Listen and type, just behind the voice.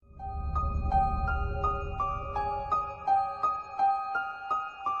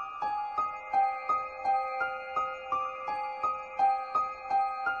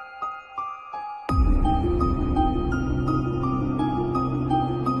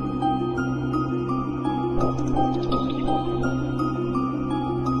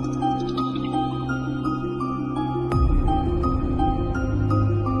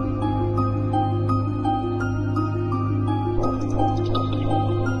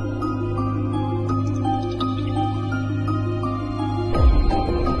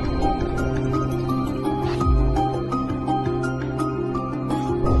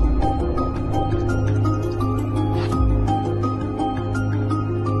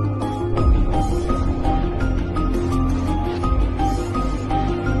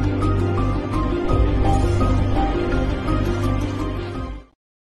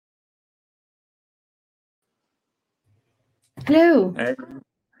Hello.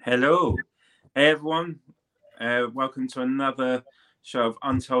 Hello. Hey, everyone. Welcome to another show of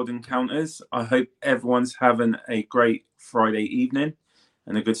Untold Encounters. I hope everyone's having a great Friday evening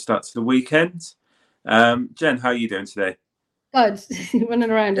and a good start to the weekend. Jen, how are you doing today? Good.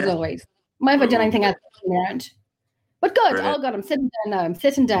 Running around as always. Might have done anything else around. But good. Brilliant. All good. I'm sitting down now. I'm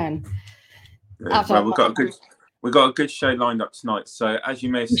sitting down. Well, we've got a good show lined up tonight. So as you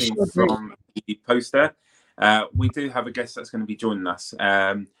may have seen from the poster, we do have a guest that's going to be joining us.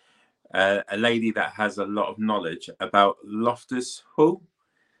 A lady that has a lot of knowledge about Loftus Hall.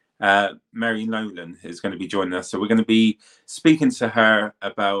 Mary Nolan is going to be joining us. So we're going to be speaking to her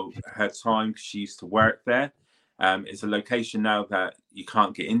about her time. She used to work there. It's a location now that you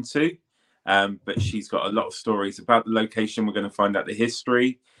can't get into, but she's got a lot of stories about the location. We're going to find out the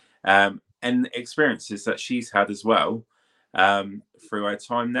history and experiences that she's had as well through her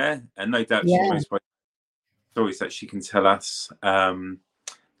time there. And no doubt she knows stories that she can tell us that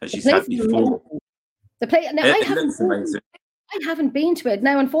she's had before. The place now, I haven't been to it.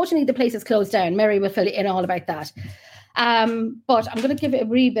 Now, unfortunately, the place is closed down. Mary will fill in all about that. But I'm going to give it a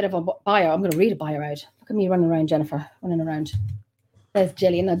wee bit of a bio. I'm going to read a bio out. Look at me running around, Jennifer, running around. There's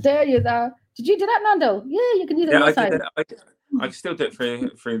Jillian. Now, there you are. Did you do that, Nando? Yeah, you can use it on the side. I can still do it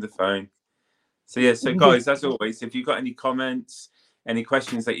through the phone. So guys, as always, if you've got any comments, any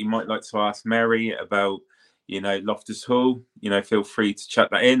questions that you might like to ask Mary about, Loftus Hall, feel free to chat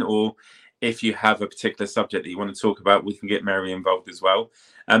that in, or if you have a particular subject that you want to talk about, we can get Mary involved as well.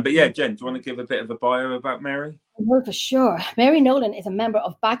 But yeah, Jen, do you want to give a bit of a bio about Mary? Well, for sure. Mary Nolan is a member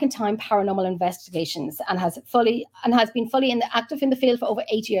of Back in Time Paranormal Investigations and has been fully active in the field for over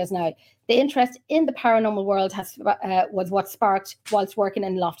 8 years now. The interest in the paranormal world was what sparked whilst working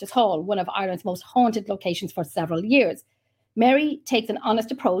in Loftus Hall, one of Ireland's most haunted locations for several years. Mary takes an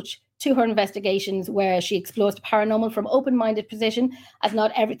honest approach to her investigations where she explores the paranormal from open-minded position, as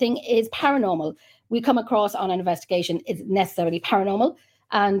not everything is paranormal we come across on an investigation is necessarily paranormal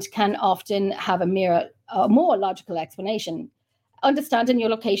and can often have a more logical explanation. Understanding your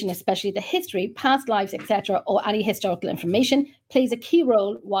location, especially the history, past lives, etc., or any historical information, plays a key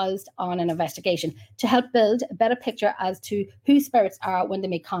role whilst on an investigation to help build a better picture as to who spirits are when they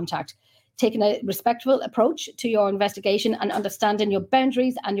make contact. Taking a respectful approach to your investigation and understanding your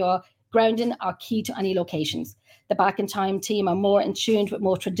boundaries and your grounding are key to any locations. The Back in Time team are more in tune with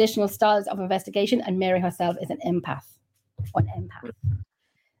more traditional styles of investigation, and Mary herself is an empath.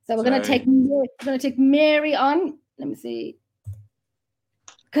 So we're going to take Mary on. Let me see.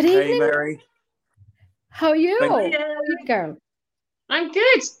 Good evening, hey, Mary. How are you? How are you, girl? I'm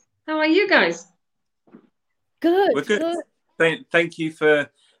good. How are you guys? Good. We're good. Thank you for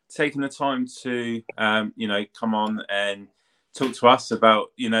taking the time to, come on and talk to us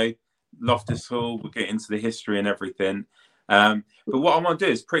about, Loftus Hall. We'll get into the history and everything. But what I want to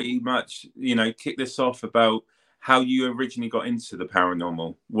do is pretty much, kick this off about how you originally got into the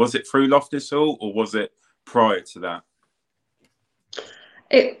paranormal. Was it through Loftus Hall or was it prior to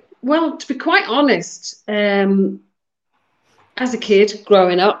that? Well, to be quite honest, as a kid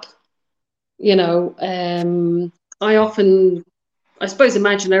growing up, I suppose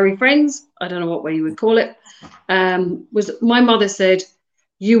imaginary friends, I don't know what way you would call it, was my mother said,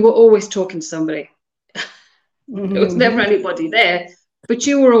 you were always talking to somebody. There was never anybody there, but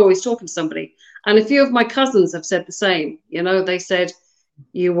you were always talking to somebody. And a few of my cousins have said the same. They said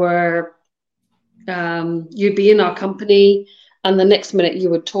you were, you'd be in our company, and the next minute you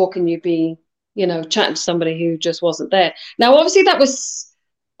would talk and you'd be, chatting to somebody who just wasn't there. Now, obviously,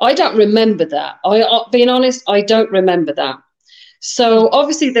 I don't remember that. Being honest, I don't remember that. So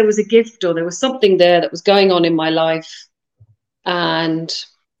obviously there was a gift or there was something there that was going on in my life. And,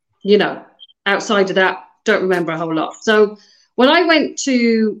 outside of that, don't remember a whole lot. So when I went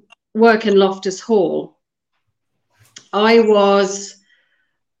to work in Loftus Hall, I was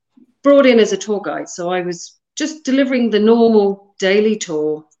brought in as a tour guide. So I was just delivering the normal daily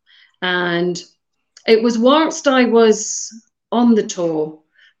tour. And it was whilst I was on the tour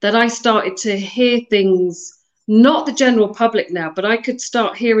that I started to hear things not the general public now, but I could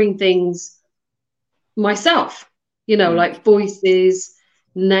start hearing things myself, like voices,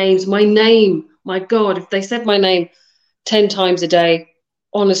 names, my name. My God, if they said my name 10 times a day,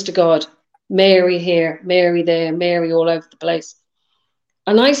 honest to God, Mary here, Mary there, Mary all over the place.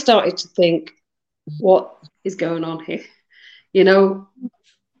 And I started to think, what is going on here?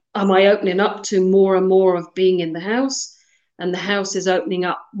 Am I opening up to more and more of being in the house? And the house is opening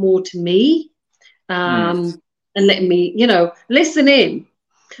up more to me, and letting me, listen in.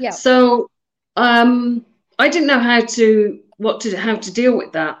 Yeah. So I didn't know how to deal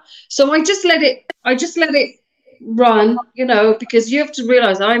with that. So I just let it run, because you have to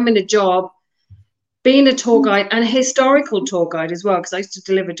realize I'm in a job being a tour guide and a historical tour guide as well, because I used to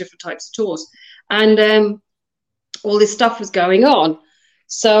deliver different types of tours, and all this stuff was going on.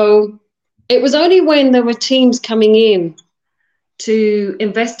 So it was only when there were teams coming in to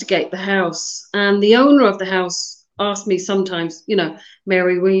investigate the house, and the owner of the house asked me sometimes,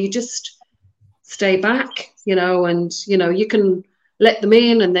 Mary, will you just stay back, and you can let them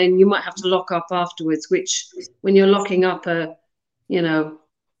in, and then you might have to lock up afterwards, which when you're locking up a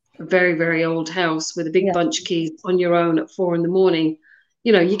very, very old house with a big bunch of keys on your own at 4 a.m,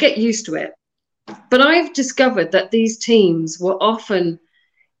 you get used to it. But I've discovered that these teams were often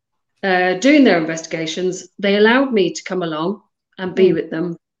doing their investigations. They allowed me to come along and be with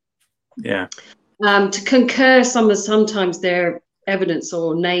them. Yeah. To concur sometimes their evidence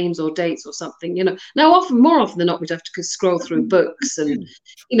or names or dates or something, Now, more often than not, we'd have to scroll through books and,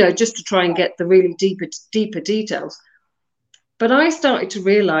 just to try and get the really deeper details. But I started to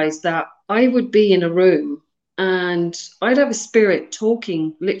realize that I would be in a room and I'd have a spirit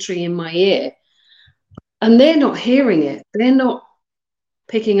talking literally in my ear, and they're not hearing it. They're not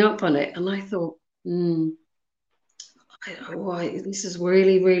picking up on it. And I thought, this is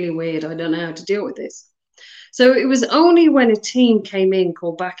really, really weird. I don't know how to deal with this. So it was only when a team came in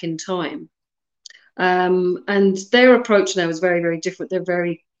called Back in Time, and their approach now is very, very different. They're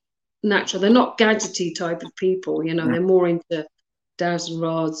very natural. They're not gadgety type of people, They're more into dowsing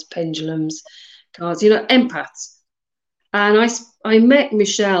rods, pendulums, cards, empaths. And I met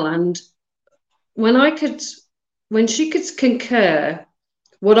Michelle, and when she could concur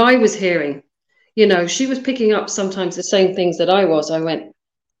what I was hearing, she was picking up sometimes the same things that I was. I went,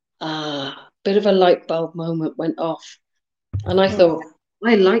 bit of a light bulb moment went off. And I thought,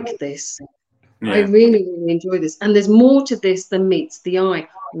 I like this. Yeah. I really, really enjoy this. And there's more to this than meets the eye.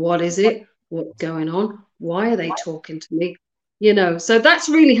 What is it? What's going on? Why are they talking to me? So that's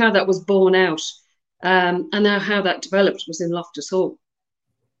really how that was born out. And now how that developed was in Loftus Hall.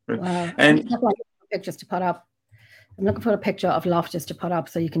 Wow. And pictures to put up. I'm looking for a picture of Loftus to put up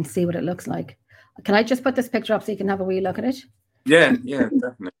so you can see what it looks like. Can I just put this picture up so you can have a wee look at it? Yeah,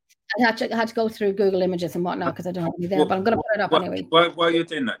 definitely. I had to go through Google Images and whatnot because I don't have any there, but I'm going to put it up anyway. While you're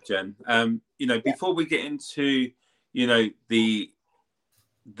doing that, Jen, before we get into, the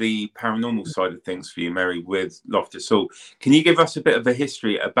paranormal side of things for you, Mary, with Loftus Hall, can you give us a bit of a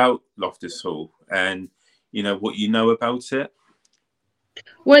history about Loftus Hall and, what you know about it?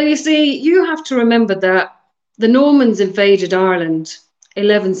 Well, you see, you have to remember that the Normans invaded Ireland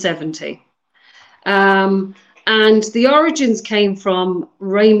 1170. And the origins came from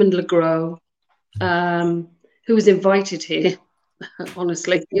Raymond le Gros, who was invited here,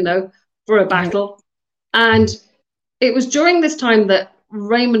 honestly, for a battle. And it was during this time that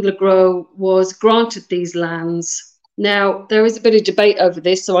Raymond le Gros was granted these lands. Now, there is a bit of debate over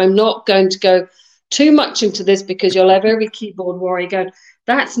this, so I'm not going to go too much into this because you'll have every keyboard warrior going,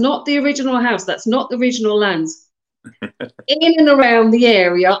 that's not the original house, that's not the original lands. In and around the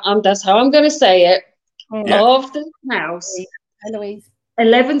area, that's how I'm going to say it, of the house,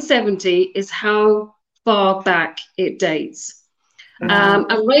 1170 is how far back it dates. And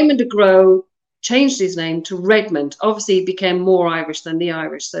Raymond le Gros changed his name to Redmond. Obviously, he became more Irish than the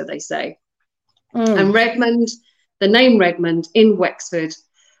Irish, so they say. And Redmond, the name Redmond in Wexford,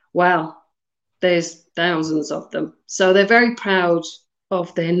 well, there's thousands of them. So they're very proud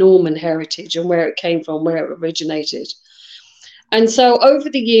of their Norman heritage and where it came from, where it originated. And so over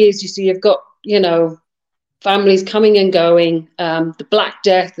the years, you see, you've got, families coming and going. The Black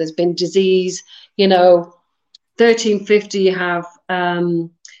Death, there's been disease, 1350, you have,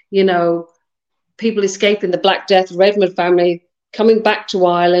 people escaping the Black Death, Redmond family coming back to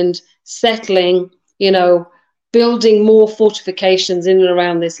Ireland, settling, building more fortifications in and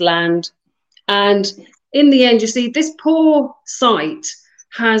around this land. And in the end, you see, this poor site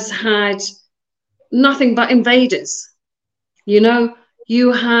has had nothing but invaders. You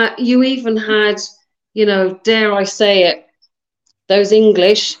even had, dare I say it, those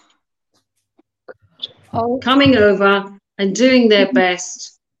English coming over and doing their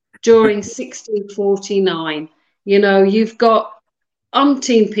best during 1649. You know, you've got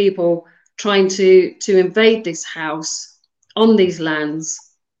umpteen people trying to invade this house on these lands,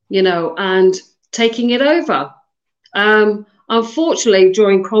 you know, and taking it over. Unfortunately,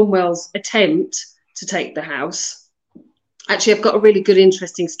 during Cromwell's attempt to take the house, actually, I've got a really good,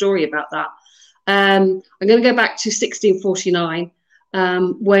 interesting story about that. I'm going to go back to 1649,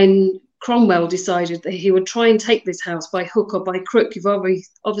 when Cromwell decided that he would try and take this house by hook or by crook. You've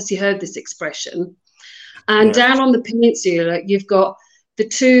obviously heard this expression. And down on the peninsula, you've got the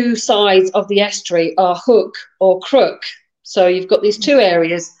two sides of the estuary are hook or crook. So you've got these two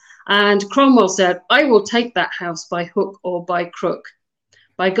areas. And Cromwell said, I will take that house by hook or by crook.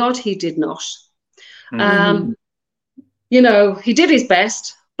 By God, he did not. You know, he did his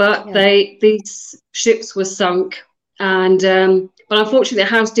best, but these ships were sunk. And but unfortunately, the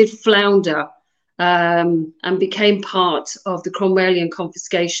house did flounder and became part of the Cromwellian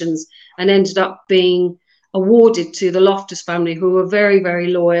confiscations and ended up being awarded to the Loftus family, who were very, very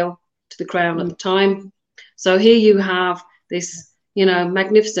loyal to the crown at the time. So here you have this, you know,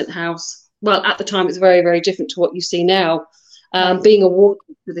 magnificent house. Well, at the time, it's very, very different to what you see now, being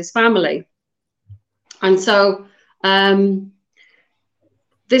awarded to this family. And so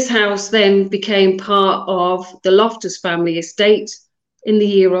this house then became part of the Loftus family estate in the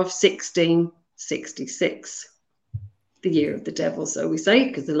year of 1666, the year of the devil, so we say,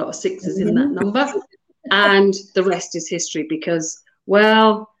 because a lot of sixes in that number. And the rest is history because,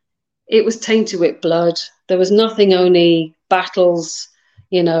 well, it was tainted with blood. There was nothing, only battles,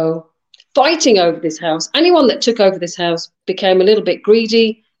 you know, fighting over this house. Anyone that took over this house became a little bit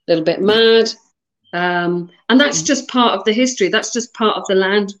greedy, a little bit mad. And that's just part of the history. That's just part of the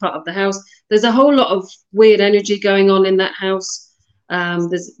land, part of the house. There's a whole lot of weird energy going on in that house.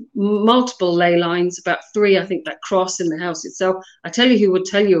 There's multiple ley lines, about 3, I think, that cross in the house itself. I tell you who would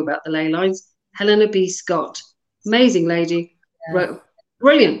tell you about the ley lines. Helena B. Scott, amazing lady, wrote a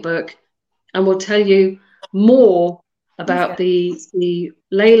brilliant book, and will tell you more about the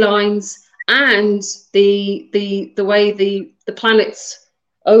ley lines and the way the planets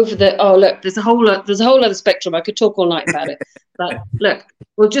over the there's a whole other spectrum. I could talk all night about it, but look,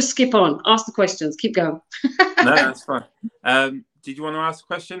 we'll just skip on. Ask the questions. Keep going. No, that's fine. Did you want to ask a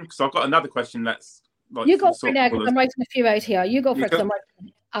question? Because I've got another question that's like, you go for it now, because I'm writing a few out here. You go for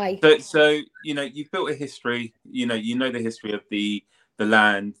it. So you know, you've built a history. You know the history of the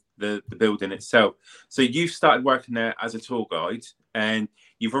land, the building itself. So you've started working there as a tour guide, and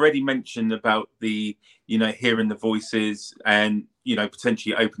you've already mentioned about the, you know, hearing the voices and, you know,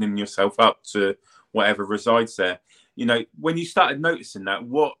 potentially opening yourself up to whatever resides there. You know, when you started noticing that,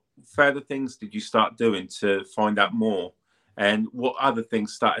 what further things did you start doing to find out more, and what other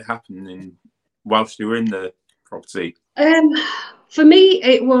things started happening whilst you were in the property? For me,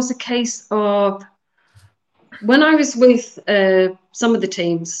 it was a case of when I was with some of the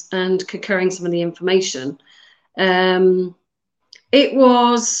teams and concurring some of the information, it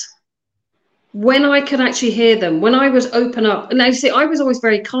was when I could actually hear them, when I was open up. And you see, I was always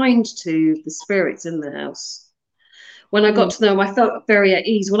very kind to the spirits in the house. When I got to know them, I felt very at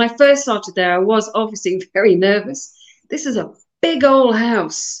ease. When I first started there, I was obviously very nervous. This is a big old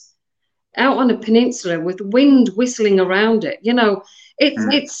house out on a peninsula with wind whistling around it. You know,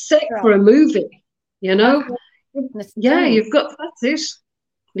 it's set for a movie, you know. Yeah, you've got, that's it.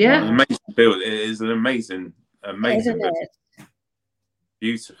 Yeah. Amazing build. It is an amazing build.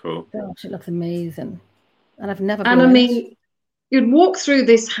 Beautiful. Gosh, it looks amazing. And I've never been. And I mean, you'd walk through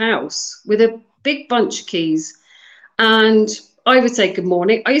this house with a big bunch of keys, and I would say good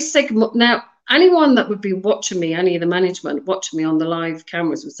morning. I used to say good morning. Now, anyone that would be watching me, any of the management watching me on the live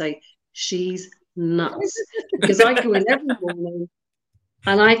cameras would say, she's nuts. Because I go in every morning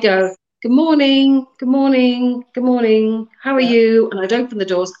and I go, good morning, good morning, good morning, how are you? And I'd open the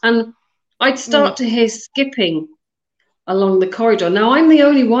doors and I'd start to hear skipping along the corridor. Now, I'm the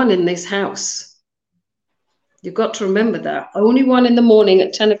only one in this house. You've got to remember that. Only one in the morning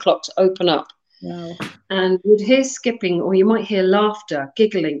at 10 o'clock to open up. Wow. And you'd hear skipping, or you might hear laughter,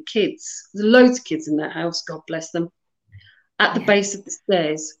 giggling, kids. There's loads of kids in that house, God bless them, at the base of the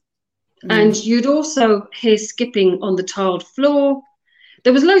stairs. And you'd also hear skipping on the tiled floor.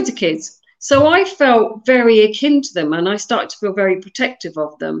 There was loads of kids. So I felt very akin to them, and I started to feel very protective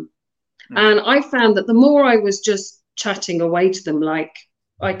of them. And I found that the more I was just chatting away to them, like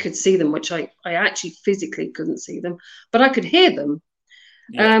I could see them, which I actually physically couldn't see them, but I could hear them.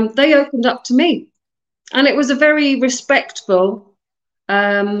 They opened up to me. And it was a very respectful,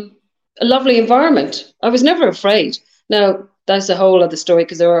 a lovely environment. I was never afraid. Now, that's a whole other story,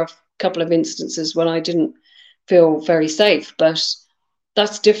 because there are a couple of instances when I didn't feel very safe, but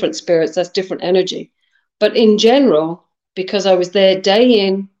that's different spirits, that's different energy. But in general, because I was there day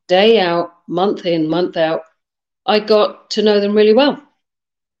in, day out, month in, month out, I got to know them really well.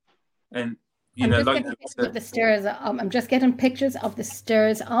 And I'm just getting pictures of the stairs up. I'm just getting pictures of the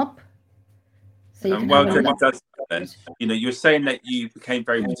stairs up. So you can well, Jenny does then. You know, you're saying that you became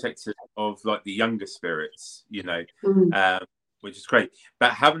very protective of like the younger spirits, you know, which is great.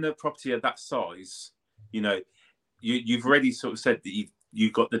 But having a property of that size, you know, you've already sort of said that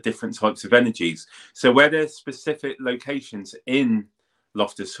you've got the different types of energies. So were there specific locations in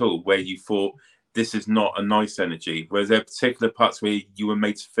Loftus Hall where you thought this is not a nice energy? Were there particular parts where you were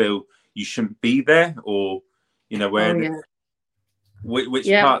made to feel you shouldn't be there, or you know, where which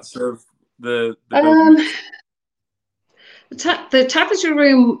parts of the building? The tapestry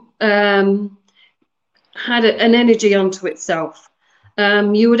room had an energy unto itself.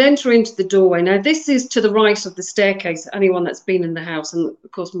 You would enter into the doorway. Now, this is to the right of the staircase. Anyone that's been in the house, and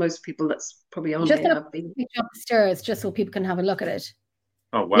of course, most people that's probably on here have been. Picture up the stairs, just so people can have a look at it.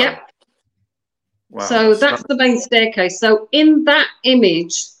 Oh wow! Yep. Wow. So that's the main staircase. So in that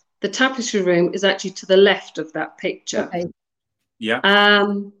image, the tapestry room is actually to the left of that picture. Okay. Yeah.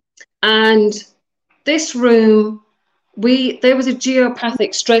 And this room, there was a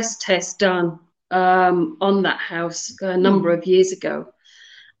geopathic stress test done on that house a number of years ago.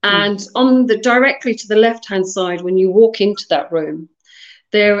 And on the directly to the left-hand side, when you walk into that room,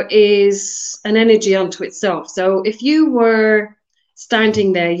 there is an energy unto itself. So if you were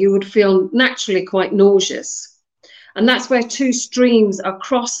standing there, you would feel naturally quite nauseous. And that's where two streams are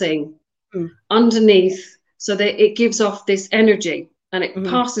crossing underneath, so that it gives off this energy, and it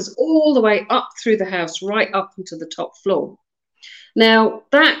passes all the way up through the house, right up into the top floor. Now,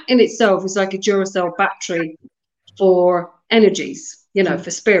 that in itself is like a Duracell battery for energies, you know,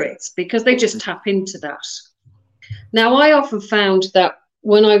 for spirits, because they just tap into that. Now, I often found that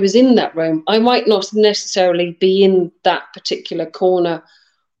when I was in that room, I might not necessarily be in that particular corner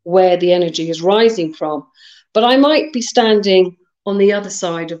where the energy is rising from, but I might be standing on the other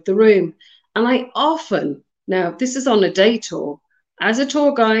side of the room. And I often, now this is on a day tour, as a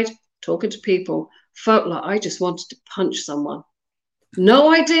tour guide, talking to people, felt like I just wanted to punch someone.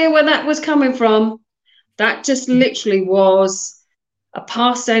 No idea where that was coming from. That just literally was a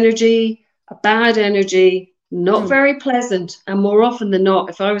past energy, a bad energy, not very pleasant. And more often than not,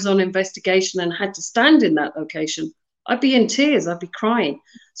 if I was on investigation and had to stand in that location, I'd be in tears, I'd be crying.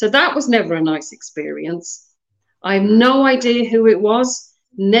 So that was never a nice experience. I have no idea who it was,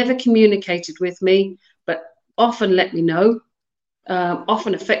 never communicated with me, but often let me know,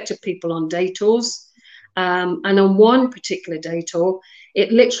 often affected people on day tours. And on one particular day tour,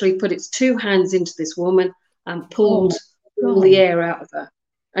 it literally put its two hands into this woman and pulled all the air out of her.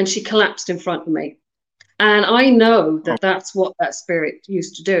 And she collapsed in front of me. And I know that that's what that spirit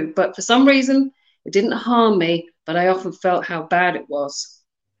used to do. But for some reason, it didn't harm me, but I often felt how bad it was.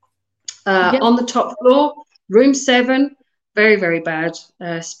 On the top floor, room 7, very, very bad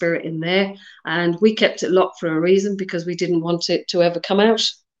spirit in there. And we kept it locked for a reason, because we didn't want it to ever come out.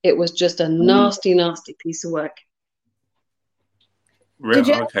 It was just a nasty, nasty piece of work. Did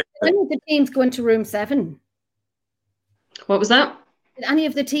any of the teams go into room 7? What was that? Did any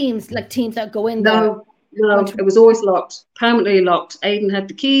of the teams, like teams that go in there? No, it was always locked, permanently locked. Aidan had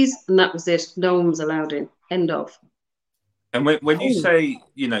the keys, and that was it. No one was allowed in. End of. And when you say,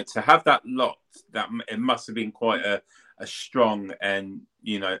 you know, to have that locked, that it must have been quite a strong and,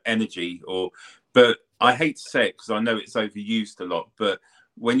 you know, energy. But I hate to say it because I know it's overused a lot. But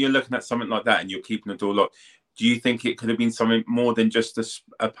when you're looking at something like that and you're keeping the door locked, do you think it could have been something more than just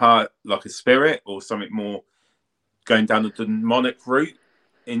a part, like a spirit, or something more going down the demonic route?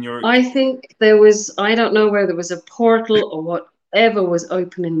 I think there was, I don't know whether there was a portal or whatever was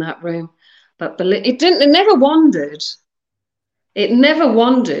open in that room, but it never wandered. It never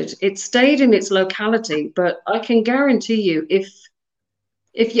wandered. It stayed in its locality. But I can guarantee you,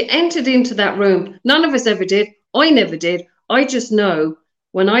 if you entered into that room, none of us ever did. I never did. I just know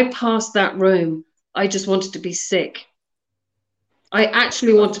when I passed that room, I just wanted to be sick. I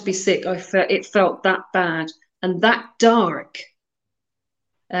actually want to be sick. It felt that bad and that dark.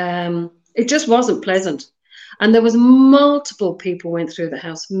 It just wasn't pleasant. And there was multiple people went through the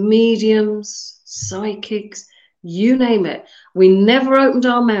house, mediums, psychics, you name it. We never opened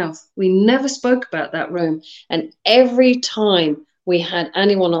our mouth. We never spoke about that room. And every time we had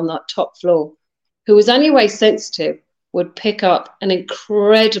anyone on that top floor who was anyway sensitive would pick up an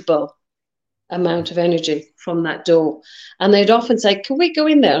incredible amount of energy from that door. And they'd often say, can we go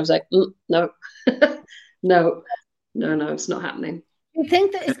in there? I was like, no, no, it's not happening.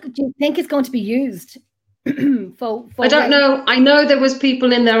 Do you think it's going to be used? for I don't know. I know there was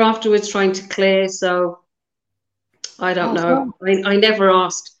people in there afterwards trying to clear, so I don't know. I never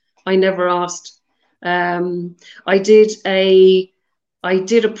asked. I did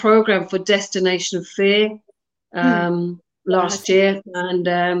a program for Destination of Fear last year, and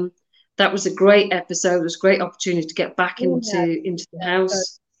that was a great episode. It was a great opportunity to get back into the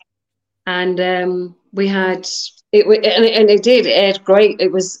house, and we had it, and it aired great.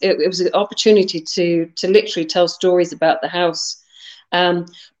 It was an opportunity to literally tell stories about the house,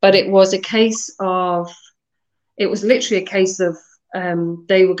 but it was literally a case of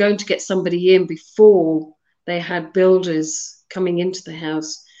they were going to get somebody in before they had builders coming into the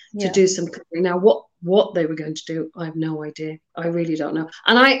house to do some clearing. Now, what they were going to do, I have no idea. I really don't know.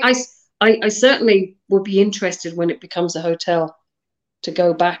 And I certainly would be interested when it becomes a hotel to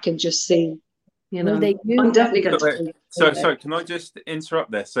go back and just see. You know, I'm definitely going to. So can I just interrupt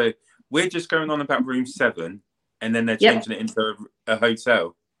there? So we're just going on about room 7, and then they're changing it into a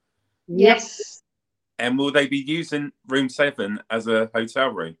hotel. Yes. And will they be using room 7 as a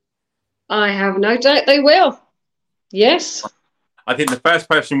hotel room? I have no doubt they will. Yes. I think the first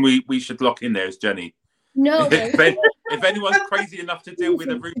person we should lock in there is Jenny. No. If anyone's crazy enough to deal with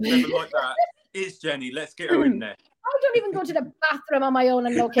a room 7 like that, it's Jenny. Let's get her in there. I don't even go to the bathroom on my own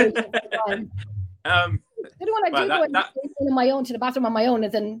and location. The one I do go on my own to the bathroom on my own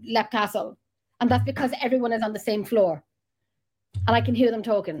is in Lep Castle, and that's because everyone is on the same floor, and I can hear them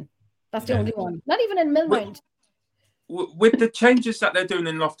talking. That's the only one. Not even in Millmount. With the changes that they're doing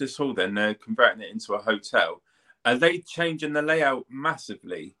in Loftus Hall, then they're converting it into a hotel. Are they changing the layout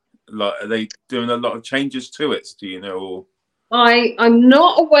massively? Like, are they doing a lot of changes to it? Do you know? Or... I'm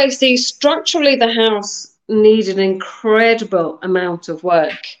not aware. See, structurally, the house needs an incredible amount of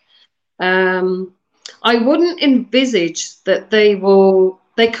work. I wouldn't envisage that they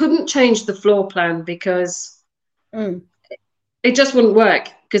couldn't change the floor plan because it just wouldn't work,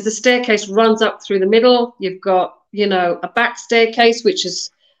 because the staircase runs up through the middle. You've got, a back staircase, which is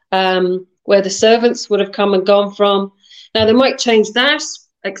where the servants would have come and gone from. Now, they might change that,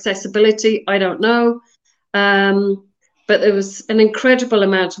 accessibility, I don't know. But there was an incredible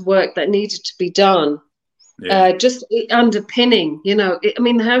amount of work that needed to be done. Yeah. Just underpinning,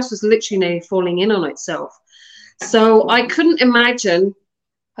 the house was literally nearly falling in on itself. So I couldn't imagine.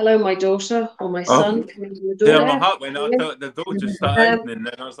 Hello, my daughter or my son. Yeah, my heart went. I thought the door just started opening,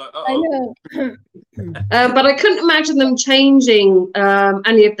 and I was like, "Oh." But I couldn't imagine them changing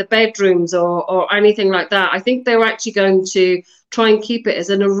any of the bedrooms or anything like that. I think they were actually going to try and keep it as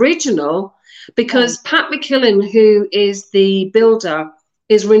an original, because Pat McKillen, who is the builder,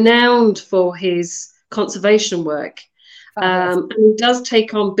 is renowned for his conservation work. And he does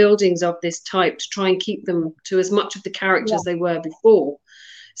take on buildings of this type to try and keep them to as much of the characters they were before.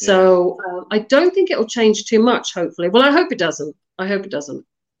 So I don't think it will change too much, hopefully. Well, I hope it doesn't. The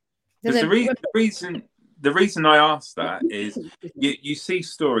reason I asked that is you see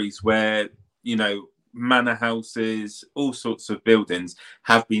stories where, manor houses, all sorts of buildings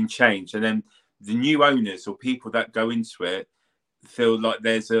have been changed, and then the new owners or people that go into it feel like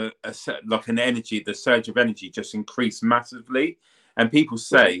there's an energy, the surge of energy just increased massively, and people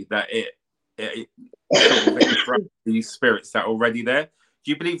say that it sort of interrupts these spirits that are already there.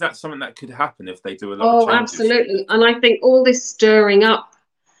 Do you believe that's something that could happen if they do a lot of changes? Absolutely. And I think all this stirring up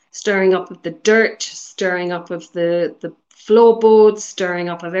of the dirt, stirring up of the floorboards, stirring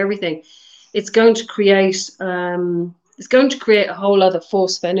up of everything, it's going to create a whole other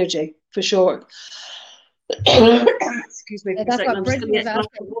force of energy, for sure. Excuse me. That's what Bridget was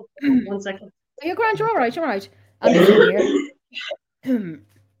asking. 1 second. You're grand, you're all right. I'm just here.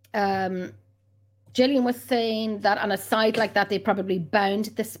 Gillian was saying that on a site like that, they probably bound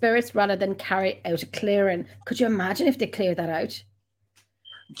the spirits rather than carry out a clearing. Could you imagine if they cleared that out?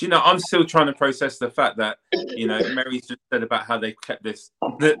 Do you know, I'm still trying to process the fact that, Mary's just said about how they kept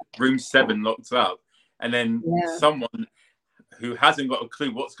the room 7 locked up, and then someone who hasn't got a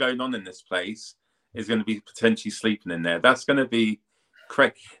clue what's going on in this place is going to be potentially sleeping in there. That's going to be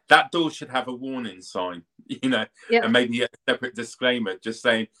crazy. That door should have a warning sign, and maybe a separate disclaimer just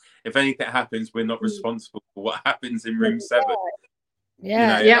saying, if anything happens, we're not responsible for what happens in room 7.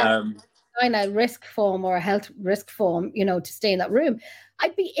 Sign a risk form or a health risk form, to stay in that room.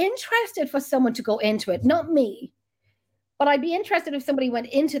 I'd be interested for someone to go into it, not me, but I'd be interested if somebody went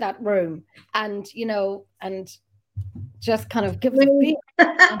into that room and, and just kind of give us a feel.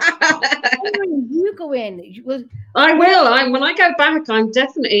 You go in. I will. When I go back, I'm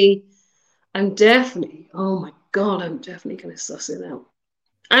definitely, oh my God, I'm definitely going to suss it out.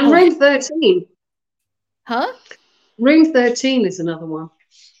 And room 13. Huh? Room 13 is another one.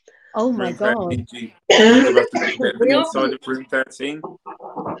 Oh my God. Do you give us a bit of an inside of room 13?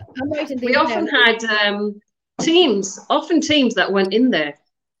 We often had teams that went in there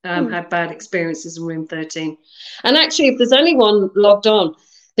had bad experiences in room 13. And actually, if there's anyone logged on,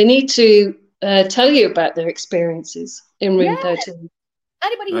 they need to tell you about their experiences in room 13.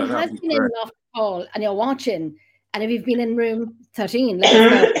 Anybody who has been in Loftus Hall and you're watching, and if you've been in room 13, let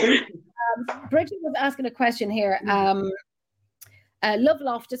us know. Bridget was asking a question here. Love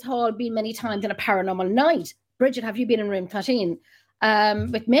Loftus Hall, been many times in a paranormal night. Bridget, have you been in room 13?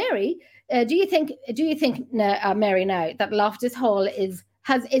 With Mary, do you think, Mary, now that Loftus Hall is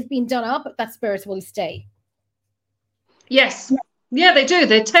been done up, that spirits will stay? Yes. Yeah, they do.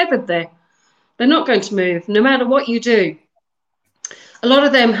 They're tethered there. They're not going to move, no matter what you do. A lot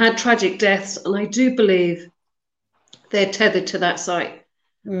of them had tragic deaths, and I do believe they're tethered to that site.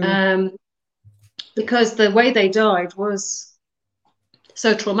 Because the way they died was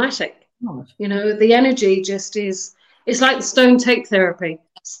so traumatic. You know, the energy just is, it's like the stone tape therapy,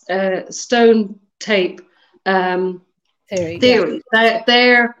 stone tape theory. Yeah.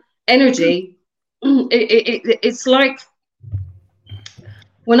 Their energy, it's like,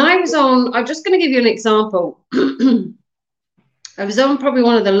 when I was on, I'm just going to give you an example. I was on probably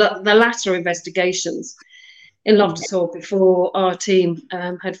one of the latter investigations in Loftus Hall before our team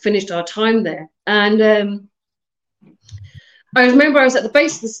had finished our time there. And I remember I was at the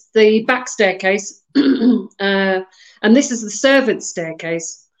base of the back staircase, and this is the servants'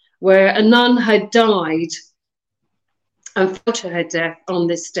 staircase, where a nun had died and fell to her death on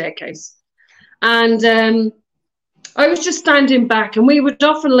this staircase. And I was just standing back, and we would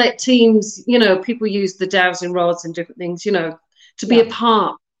often let teams, you know, people use the dowsing rods and different things, you know, to be a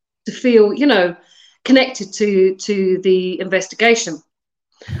part, to feel, you know, connected to the investigation.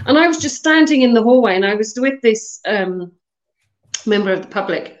 And I was just standing in the hallway, and I was with this member of the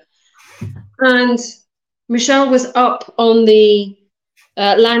public, and Michelle was up on the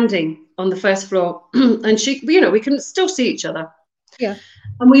landing on the first floor, and she, you know, we can still see each other. Yeah.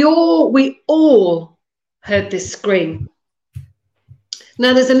 And we all heard this scream.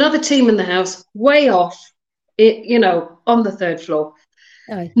 Now there's another team in the house way off, you know, on the third floor.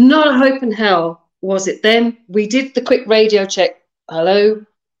 Oh. Not a hope in hell was it them. We did the quick radio check. Hello,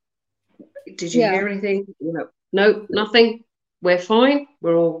 did you hear anything? You know, no, nothing. We're fine.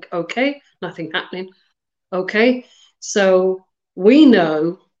 We're all okay. Nothing happening. Okay. So we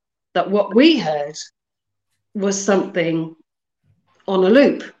know that what we heard was something on a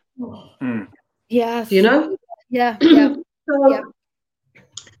loop. Yeah. You know? Yeah. Yeah. So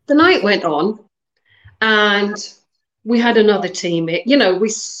the night went on, and we had another team. You know, we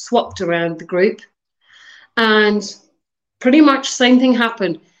swapped around the group, and pretty much same thing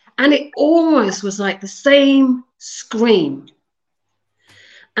happened. And it almost was like the same scream.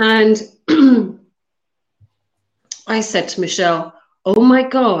 And I said to Michelle, oh my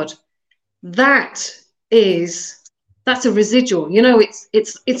God, that's a residual. You know,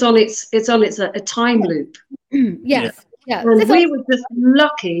 it's on a time loop. Yes. Yeah. And we were just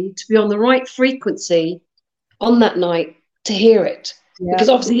lucky to be on the right frequency on that night to hear it. Yeah. Because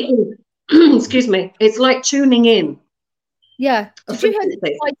obviously, excuse me, it's like tuning in. Yeah. Did you hear this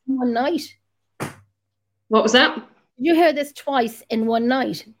twice in one night? What was that? You heard this twice in one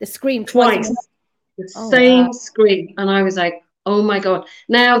night, the scream twice. The same scream. And I was like, oh my God.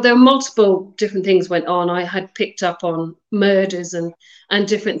 Now, there are multiple different things went on. I had picked up on murders and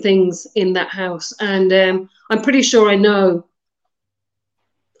different things in that house. And I'm pretty sure I don't know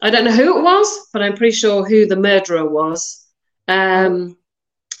who it was, but I'm pretty sure who the murderer was.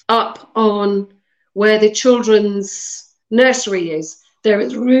 Up on where the children's nursery is, there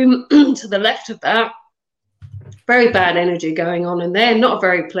is room to the left of that. Very bad energy going on in there, not a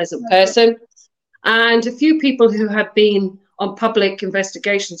very pleasant person. And a few people who had been on public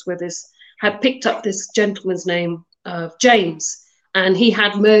investigations with us had picked up this gentleman's name of James, and he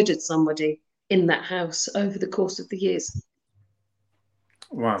had murdered somebody in that house over the course of the years.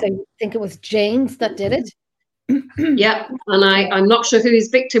 Wow. So you think it was James that did it? Yeah, and I'm not sure who his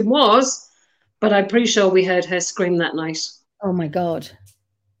victim was, but I'm pretty sure we heard her scream that night. Oh my God.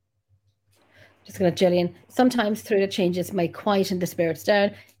 Just going to Gillian. Sometimes through the changes may quieten the spirits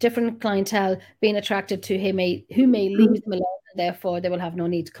down. Different clientele being attracted to who may leave them alone, and therefore they will have no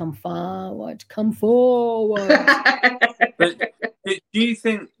need to come forward. Come forward. But do you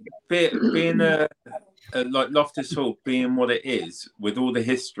think being like Loftus Hall being what it is with all the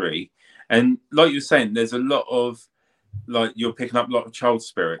history, and like you're saying, there's a lot of, like, you're picking up a lot of child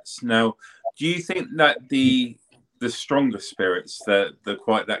spirits. Now, do you think that the stronger spirits,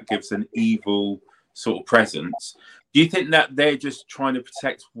 that gives an evil sort of presence, Do you think that they're just trying to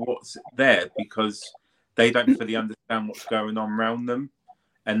protect what's there because they don't fully understand what's going on around them,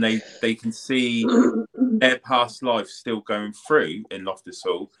 and they can see their past life still going through in Loftus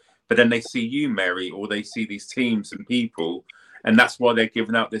Hall, but then they see you, Mary, or they see these teams and people, and that's why they're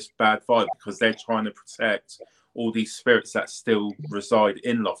giving out this bad vibe, because they're trying to protect all these spirits that still reside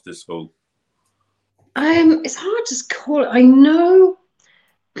in Loftus Hall? It's hard to call it. I know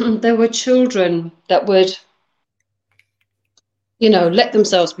there were children that would, let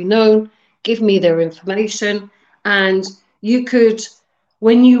themselves be known, give me their information, and you could,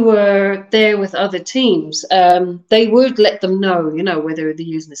 when you were there with other teams, they would let them know, whether they're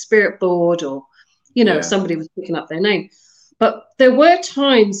using a spirit board or, somebody was picking up their name. But there were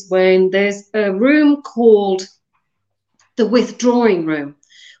times when there's a room called the withdrawing room,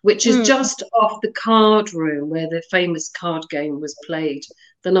 which is just off the card room where the famous card game was played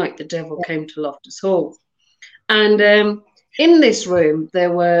the night the devil came to Loftus Hall. And in this room,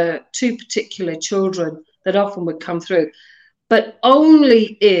 there were two particular children that often would come through, but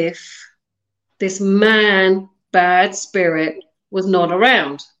only if this bad spirit, was not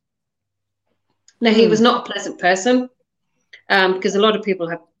around. Now, he was not a pleasant person, because a lot of people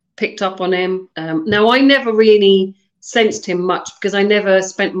have picked up on him. Now, I never really sensed him much because I never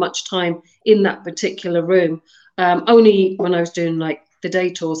spent much time in that particular room, only when I was doing like the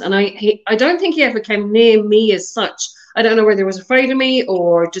day tours. And I don't think he ever came near me as such. I don't know whether he was afraid of me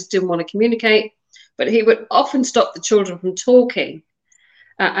or just didn't want to communicate, but he would often stop the children from talking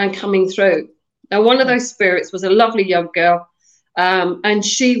and coming through. Now, one of those spirits was a lovely young girl, and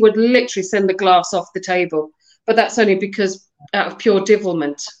she would literally send the glass off the table, but that's only because out of pure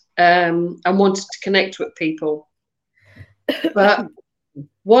devilment, and wanted to connect with people. But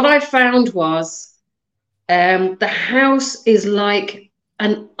what I found was the house is like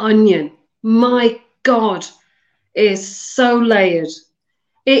an onion. My God, it is so layered.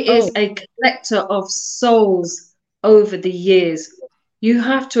 It is a collector of souls over the years. You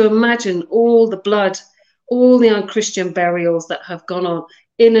have to imagine all the blood, all the unchristian burials that have gone on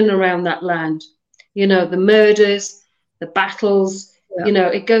in and around that land. The murders, the battles,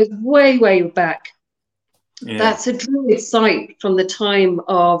 it goes way, way back. Yeah. That's a druid site from the time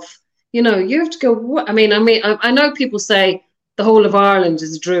of, you have to go, I know people say the whole of Ireland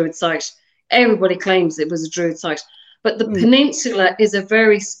is a druid site. Everybody claims it was a druid site. But the peninsula is a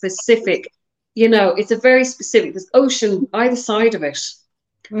very specific, there's ocean either side of it.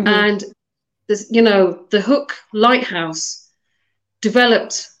 Mm-hmm. And there's, the Hook Lighthouse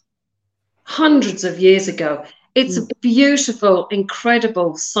developed hundreds of years ago. It's a beautiful,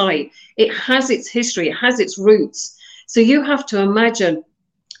 incredible site. It has its history. It has its roots. So you have to imagine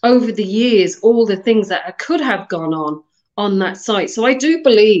over the years, all the things that could have gone on that site. So I do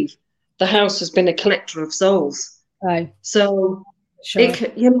believe the house has been a collector of souls. Right. So, sure.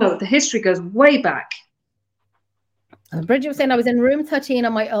 The history goes way back. Bridget was saying, I was in room 13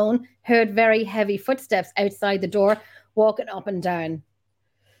 on my own, heard very heavy footsteps outside the door, walking up and down.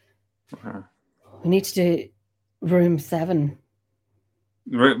 Uh-huh. We need to do room 7.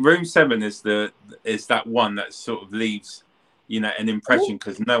 Room 7 is that one that sort of leaves, an impression,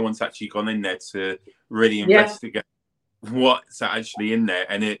 because no one's actually gone in there to really investigate what's actually in there.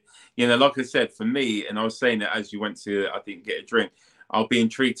 And it, like I said, for me, and I was saying that as you went to, I think, get a drink, I'll be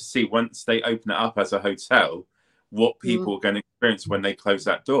intrigued to see once they open it up as a hotel, what people are going to experience when they close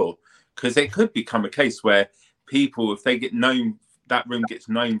that door. Because it could become a case where people, if they get known, that room gets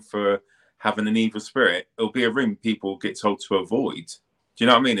known for having an evil spirit, it'll be a room people get told to avoid. Do you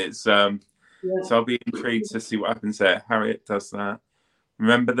know what I mean? It's so I'll be intrigued to see what happens there. Harriet does that.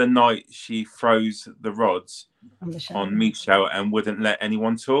 Remember the night she froze the rods on Michelle and wouldn't let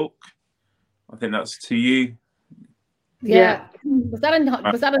anyone talk? I think that's to you. Yeah.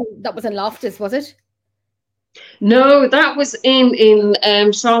 That was in Loftus, was it? No, that was in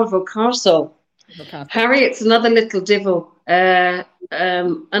Charleville Castle. Harriet's another little devil. And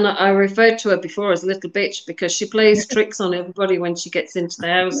I referred to her before as a little bitch because she plays tricks on everybody when she gets into the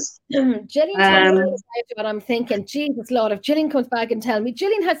house. Gillian told me what I'm thinking. Jesus Lord, if Gillian comes back and tells me,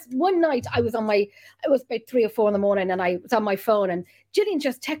 Gillian has one night it was about 3 or 4 in the morning and I was on my phone and Gillian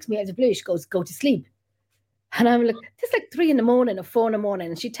just texts me out of the blue. She goes, go to sleep. And I'm like, it's like 3 in the morning or 4 in the morning.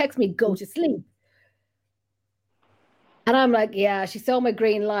 And she texts me, go to sleep. And I'm like, yeah, she saw my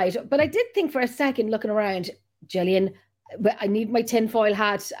green light. But I did think for a second, looking around, Gillian, I need my tinfoil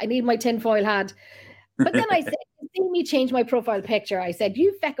hat. But then I said, you see me change my profile picture. I said,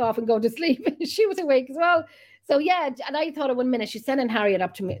 you feck off and go to sleep. She was awake as well. So yeah, and I thought at 1 minute, she's sending Harriet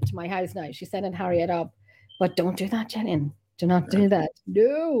up to my house now. She's sending Harriet up. But don't do that, Gillian. Do not do that.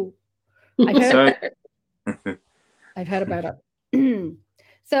 No. I've heard about it.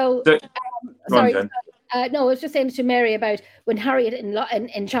 So sorry. No, I was just saying to Mary about when Harriet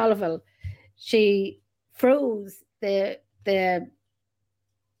in Charleville, she froze the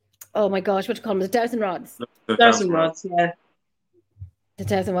oh my gosh, what do you call them? The dowsing rods. The dowsing rods, yeah. The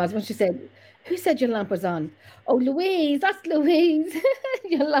dowsing rods. When she said, "Who said your lamp was on?" Oh, Louise, that's Louise.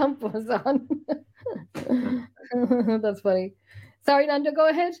 Your lamp was on. That's funny. Sorry, Nando, go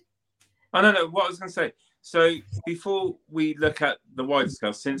ahead. I don't know what I was going to say. So before we look at the wider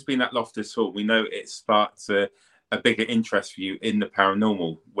scale, since being at Loftus Hall, we know it sparked a bigger interest for you in the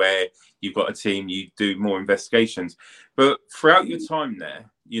paranormal, where you've got a team, you do more investigations. But throughout your time there,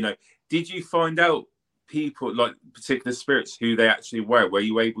 did you find out people, like particular spirits, who they actually were? Were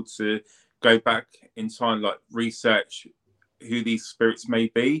you able to go back in time, like research who these spirits may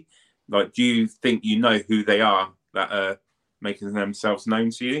be? Like, do you think you know who they are that are making themselves known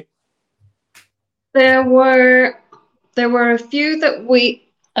to you? There were a few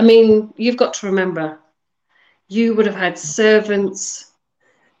that you've got to remember, you would have had servants,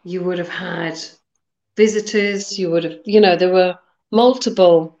 you would have had visitors, you would have, there were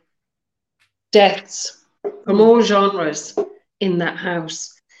multiple deaths from all genres in that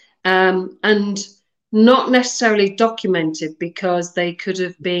house. And not necessarily documented because they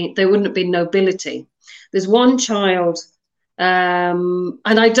wouldn't have been nobility. There's one child, and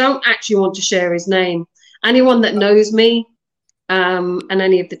I don't actually want to share his name. Anyone that knows me, and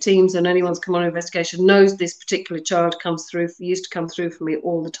any of the teams and anyone's come on investigation knows this particular child used to come through for me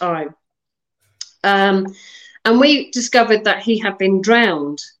all the time. And we discovered that he had been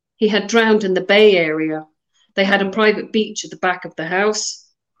drowned. He had drowned in the Bay Area. They had a private beach at the back of the house.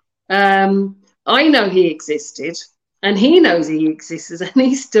 I know he existed, and he knows he exists, and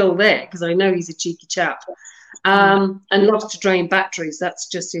he's still there because I know he's a cheeky chap, and loves to drain batteries. That's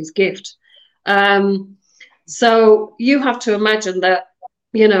just his gift. So you have to imagine that,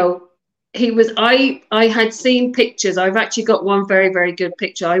 he was. I had seen pictures. I've actually got one very, very good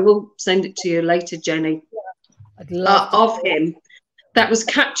picture. I will send it to you later, Jenny, of him. That was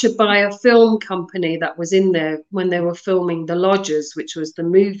captured by a film company that was in there when they were filming The Lodgers, which was the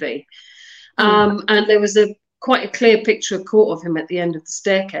movie. And there was quite a clear picture caught of him at the end of the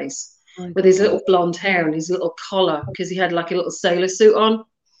staircase with his little blonde hair and his little collar, because he had like a little sailor suit on.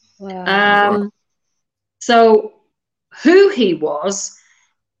 Wow. So who he was,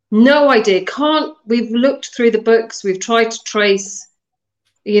 no idea. We've looked through the books. We've tried to trace,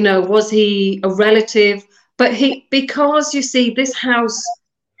 was he a relative? But because you see, this house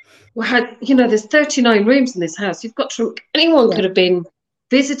had, there's 39 rooms in this house. You've got to, anyone could have been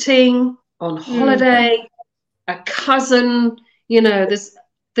visiting, on holiday, a cousin, there's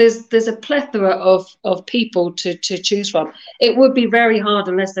a plethora of people to choose from. It would be very hard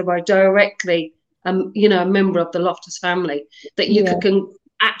unless they were directly, a member of the Loftus family, that you could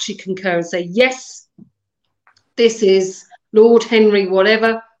actually concur and say, yes, this is Lord Henry,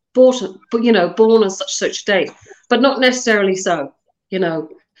 whatever, born on such a date, but not necessarily so,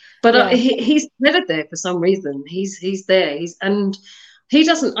 But he's headed there for some reason. He's there.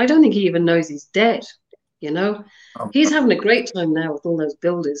 I don't think he even knows he's dead, He's having a great time now with all those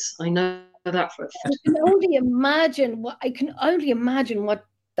builders. I know that for a fact. I can only imagine what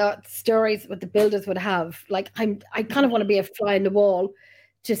that stories what the builders would have. Like, I kind of want to be a fly in the wall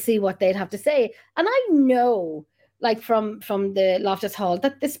to see what they'd have to say. And I know, like from the Loftus Hall,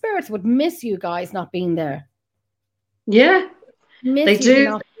 that the spirits would miss you guys not being there. Yeah, they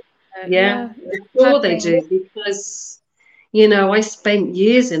do. Yeah, sure they do, because I spent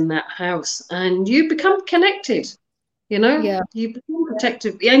years in that house, and you become connected, you become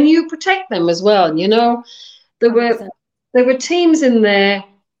protective, and you protect them as well. There were teams in there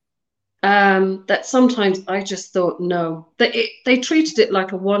that sometimes I just thought, no, they treated it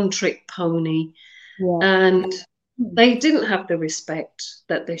like a one-trick pony, and they didn't have the respect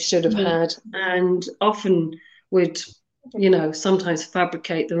that they should have had, and often would, sometimes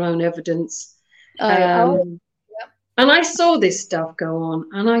fabricate their own evidence. And I saw this stuff go on,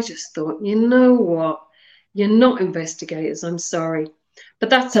 and I just thought, you know what? You're not investigators. I'm sorry. But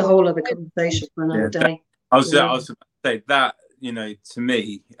that's a whole other conversation for another day. I was about to say that, to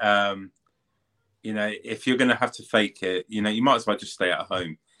me, if you're going to have to fake it, you might as well just stay at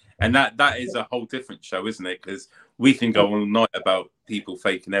home. And that is a whole different show, isn't it? Because we can go all night about people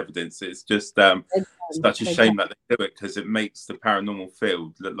faking evidence. It's just such a shame that they do it, because it makes the paranormal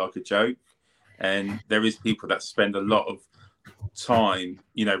field look like a joke. And there is people that spend a lot of time,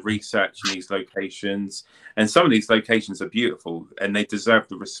 researching these locations. And some of these locations are beautiful, and they deserve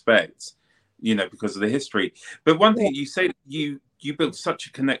the respect, because of the history. But one thing you say, you built such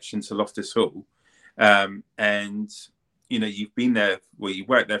a connection to Loftus Hall. and you've been there. Well, you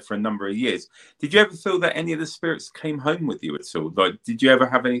worked there for a number of years. Did you ever feel that any of the spirits came home with you at all? Like, did you ever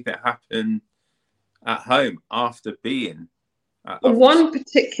have anything happen at home after being at Loftus? One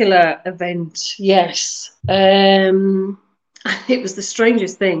particular event, yes. It was the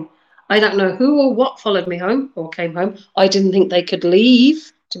strangest thing. I don't know who or what followed me home or came home. I didn't think they could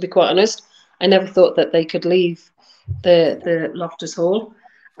leave, to be quite honest. I never thought that they could leave the Loftus Hall.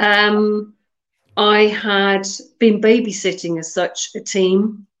 I had been babysitting as such a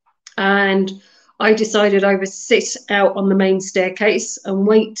team, and I decided I would sit out on the main staircase and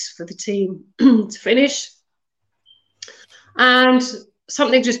wait for the team to finish. And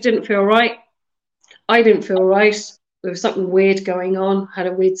something just didn't feel right. I didn't feel right. There was something weird going on, had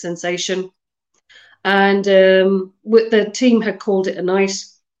a weird sensation. And the team had called it a night.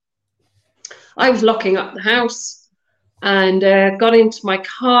 I was locking up the house and got into my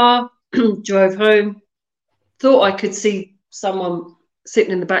car, drove home, thought I could see someone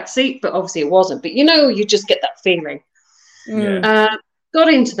sitting in the back seat, but obviously it wasn't. But you just get that feeling. Yeah.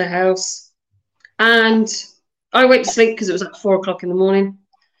 Got into the house and I went to sleep because it was like 4 o'clock in the morning.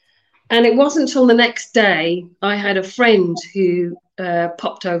 And it wasn't until the next day I had a friend who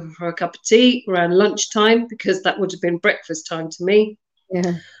popped over for a cup of tea around lunchtime, because that would have been breakfast time to me.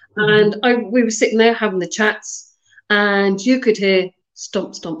 Yeah. And we were sitting there having the chats, and you could hear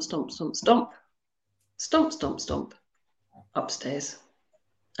stomp, stomp, stomp, stomp, stomp, stomp, stomp, stomp upstairs,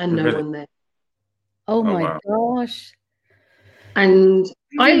 and no one there. Oh my gosh. And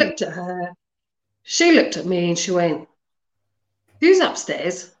I looked at her, she looked at me, and she went, "Who's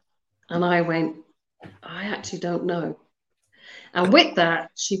upstairs?" And I went, "I actually don't know." And with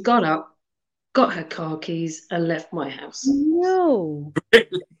that, she got up, got her car keys, and left my house. No.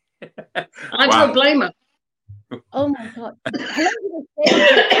 I don't blame her. Oh my God. How long did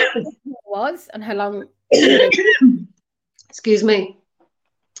it was, and how long? Excuse me.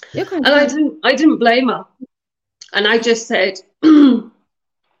 And I didn't blame her. And I just said,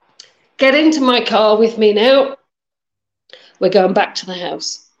 "Get into my car with me now. We're going back to the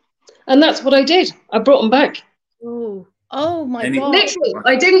house." And that's what I did. I brought them back. Oh my God. Literally,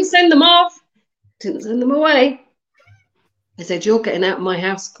 I didn't send them off. Didn't send them away. I said, "You're getting out of my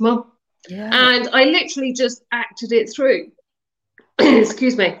house. Come on." Yeah. And I literally just acted it through.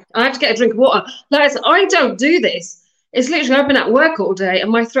 Excuse me. I have to get a drink of water. Lads, I don't do this. It's literally, I've been at work all day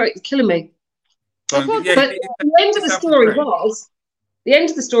and my throat is killing me. But the end of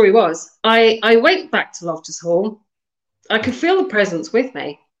the story was, I went back to Loftus Hall. I could feel the presence with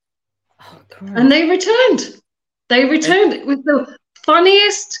me. Oh, God. And they returned. It was the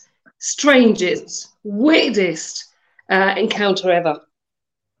funniest, strangest, weirdest encounter ever.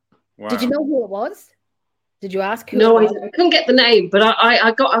 Wow. Did you know who it was? Did you ask who? No, I couldn't get the name, but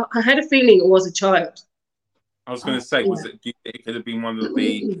I had a feeling it was a child. I was going to say, it could have been one of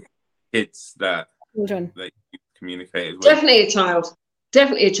the kids that you communicated with? Definitely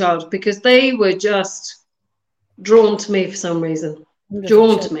a child, because they were just drawn to me for some reason.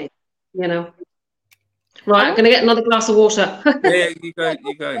 Drawn to me, Right, I'm going to get another glass of water. Yeah, you go.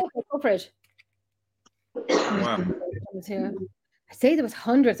 Go for it. Wow. I say there was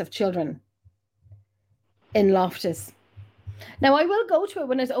hundreds of children in Loftus. Now, I will go to it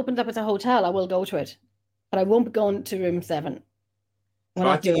when it's opened up as a hotel. I will go to it, but I won't be going to room 7. But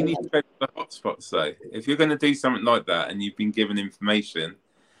I think you need to go to the hotspots, though. If you're going to do something like that and you've been given information,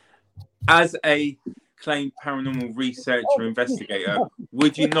 as a claimed paranormal researcher investigator,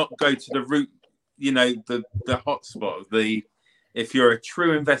 would you not go to the route, the hotspot of the? If you're a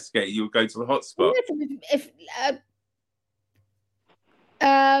true investigator, you would go to the hotspot.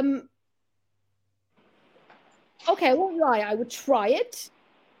 Okay, I won't lie. I would try it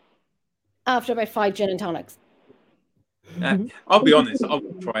after about 5 gin and tonics. I'll be honest, I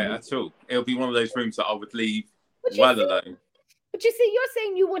wouldn't try it at all. It'll be one of those rooms that I would leave alone. But you see, you're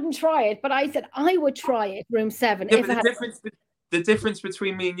saying you wouldn't try it, but I said I would try it, room 7. Yeah, the difference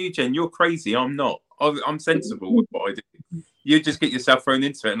between me and you, Jen, you're crazy. I'm not. I'm sensible with what I do. You just get yourself thrown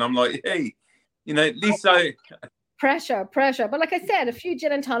into it, and I'm like, hey, at least I... Pressure. But like I said, a few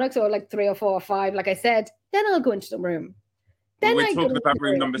gin and tonics, or like 3 or 4 or 5, like I said, then I'll go into the room. Then we're talking about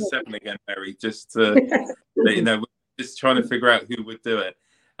room number 7 again, Mary, just to, we're just trying to figure out who would do it.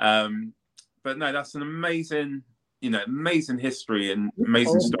 But no, that's an amazing, amazing history and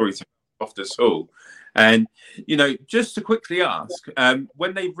amazing stories of Loftus Hall. And, just to quickly ask,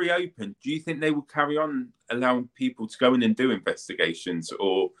 when they reopen, do you think they will carry on allowing people to go in and do investigations,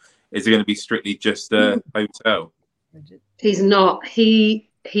 or is it going to be strictly just a hotel? He's not. He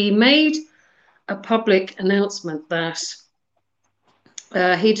made a public announcement that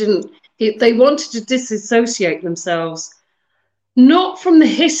he they wanted to disassociate themselves, not from the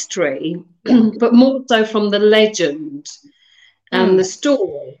history, but more so from the legend and the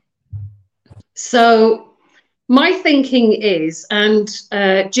story. So my thinking is, and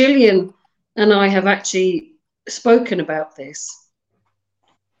Gillian and I have actually spoken about this,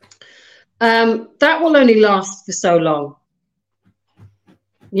 that will only last for so long.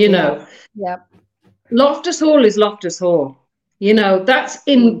 You know, Loftus Hall is Loftus Hall. You know, that's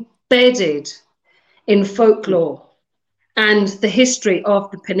embedded in folklore and the history of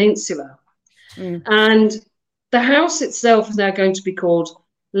the peninsula. And the house itself is now going to be called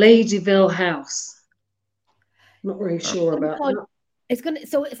Ladyville House. Not really sure about that.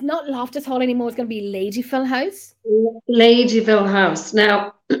 So it's not Loftus Hall anymore. It's going to be Ladyville House. Ladyville House.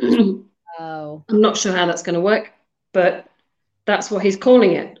 Now, I'm not sure how that's going to work, but that's what he's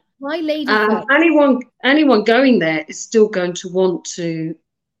calling it. Why Ladyville? Anyone going there is still going to want to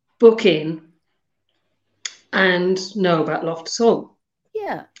book in and know about Loftus Hall.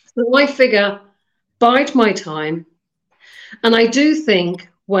 Yeah. So I figure, bide my time, and I do think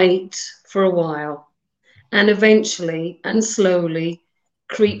wait for a while, and eventually and slowly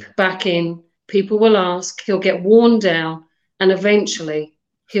creep back in. People will ask, he'll get worn down, and eventually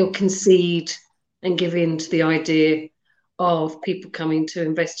he'll concede and give in to the idea of people coming to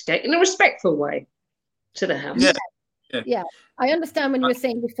investigate in a respectful way to the house. Yeah. I understand when you were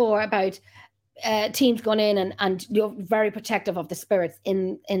saying before about teams going in and you're very protective of the spirits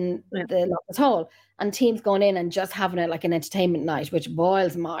in the Loftus Hall, and teams going in and just having it like an entertainment night, which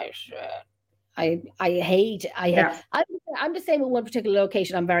boils my I hate. I'm just saying with one particular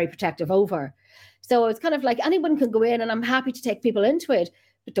location I'm very protective over. So it's kind of like anyone can go in, and I'm happy to take people into it,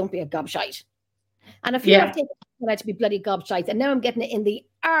 but don't be a gobshite. And if you have taken people out to be bloody gobshites, and now I'm getting it in the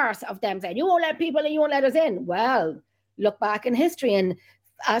arse of them saying, you won't let people in, you won't let us in. Well, look back in history and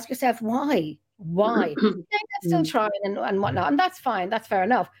ask yourself why. Why? They're still trying and whatnot, and that's fine, that's fair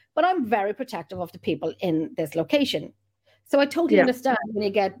enough. But I'm very protective of the people in this location. So I totally understand when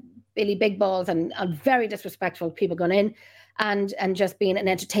you get Billy Big Balls and very disrespectful people going in and just being an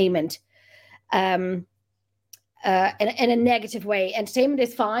entertainment. In a negative way. Entertainment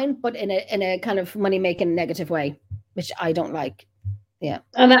is fine, but in a kind of money-making negative way, which I don't like. Yeah.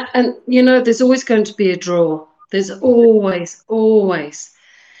 And you know, there's always going to be a draw. There's always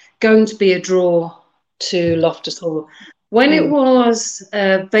going to be a draw to Loftus Hall. When it was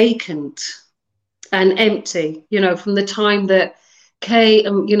vacant and empty, you know, from the time that Kay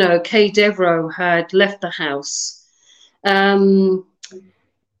Devereaux had left the house, you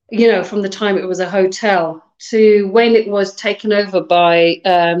know, from the time it was a hotel to when it was taken over by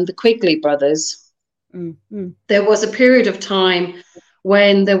the Quigley brothers, there was a period of time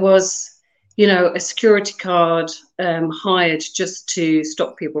when there was, you know, a security guard hired just to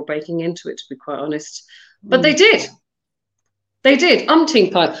stop people breaking into it, to be quite honest. But they did.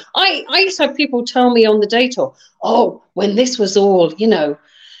 Umpteen times. I used to have people tell me on the day tour, when this was all, you know,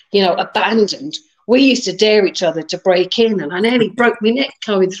 abandoned, we used to dare each other to break in, and I nearly broke my neck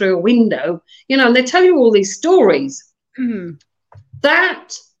going through a window, you know, and they tell you all these stories.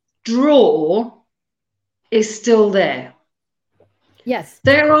 That draw is still there. Yes.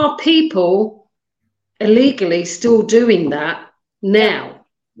 There are people illegally still doing that now.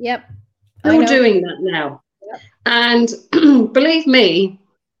 Yep. Still doing that now. Yep. And believe me,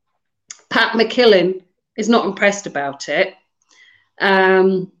 Pat McKillen is not impressed about it.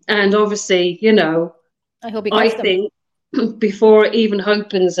 And obviously, you know, I think before it even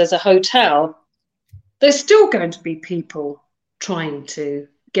opens as a hotel, there's still going to be people trying to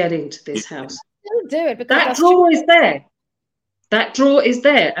get into this house. They'll do it, because that draw is there. That draw is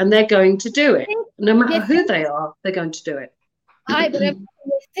there, and they're going to do it. No matter who they are, they're going to do it. But I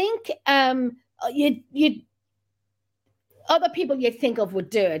think other people you'd think of would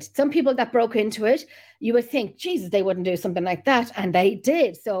do it. Some people that broke into it, you would think, Jesus, they wouldn't do something like that, and they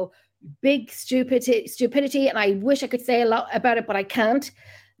did. So big stupidity, and I wish I could say a lot about it, but I can't.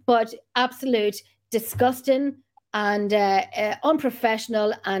 But absolute disgusting and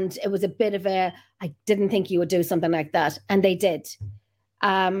unprofessional, and it was a bit of I didn't think you would do something like that, and they did.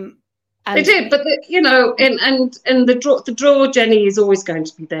 They did, but you know, and the draw, Jenny, is always going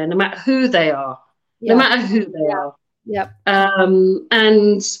to be there, no matter who they are. No matter who they are. Yep.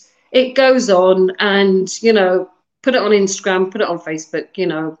 And it goes on, and you know, put it on Instagram, put it on Facebook. You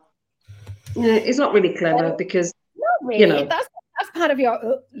know, it's not really clever because not really. You know, that's part of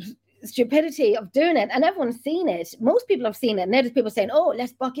your stupidity of doing it, and everyone's seen it. Most people have seen it, and there's people saying, "Oh,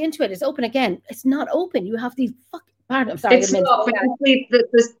 let's buck into it. It's open again." It's not open. You have these I'm sorry. It's not.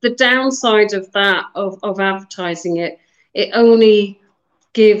 The downside of that of advertising it only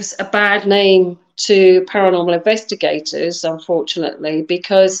gives a bad name to paranormal investigators, unfortunately,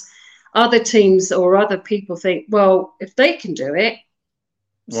 because other teams or other people think, well, if they can do it,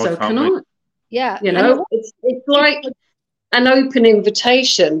 so can I. Yeah. You know, it's like an open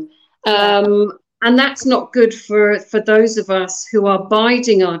invitation. And that's not good for those of us who are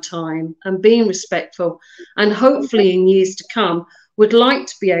biding our time and being respectful, and hopefully in years to come would like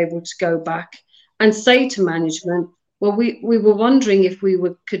to be able to go back and say to management, well, we were wondering if we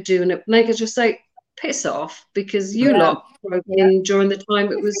could do, and they could just say, piss off, because you lot broke in during the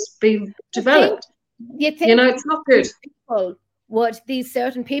time it was being developed. You know, it's not good. These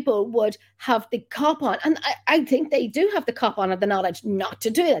certain people would have the cop on, and I think they do have the cop on, and the knowledge not to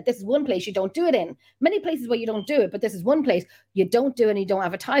do it. This is one place you don't do it in. Many places where you don't do it, but this is one place you don't do it and you don't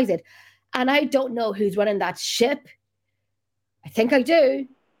advertise it. And I don't know who's running that ship. I think I do,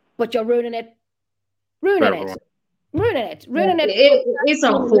 but you're ruining it. It is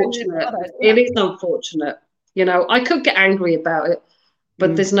unfortunate. It is unfortunate. You know, I could get angry about it,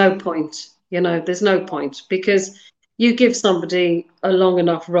 but there's no point. You know, there's no point, because you give somebody a long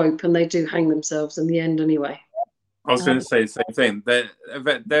enough rope and they do hang themselves in the end anyway. I was going to say the same thing.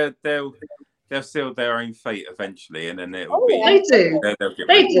 They'll seal their own fate eventually, and then it'll be. They do.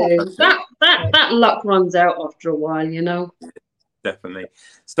 They do. That luck runs out after a while, you know. Definitely.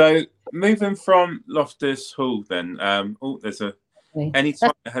 So moving from Loftus Hall, then. Any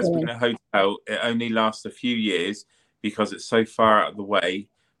time it has been a hotel, it only lasts a few years because it's so far out of the way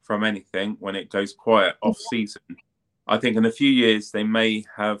from anything when it goes quiet off season. I think in a few years they may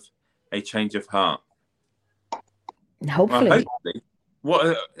have a change of heart. Hopefully. Well, hopefully.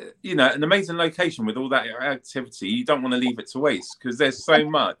 What an amazing location with all that activity. You don't want to leave it to waste, because there's so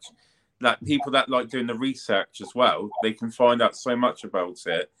much that people that like doing the research as well, they can find out so much about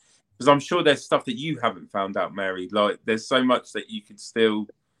it. Because I'm sure there's stuff that you haven't found out, Mary. Like, there's so much that you could still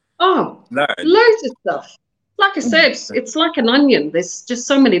learn. Loads of stuff. Like I said, it's like an onion. There's just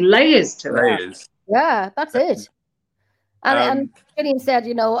so many layers to it. Yeah, that's it. And Gillian said,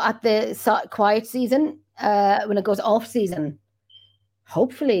 you know, at the quiet season, when it goes off season,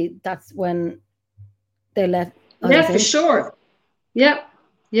 hopefully that's when they let us in. For sure. Yeah,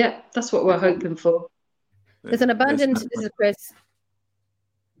 that's what we're hoping for. There's an abandoned, this is Chris.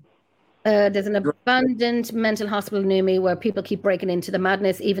 There's an abandoned mental hospital near me where people keep breaking into the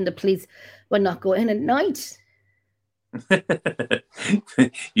madness. Even the police will not go in at night.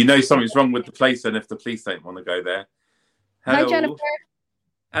 You know something's wrong with the place, and if the police don't want to go there. Hello. Hi,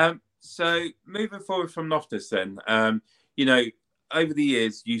 Jennifer. So moving forward from Loftus, then, you know, over the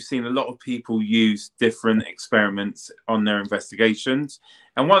years, you've seen a lot of people use different experiments on their investigations.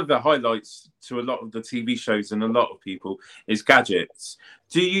 And one of the highlights to a lot of the TV shows and a lot of people is gadgets.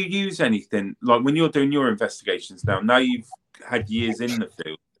 Do you use anything, like when you're doing your investigations now you've had years in the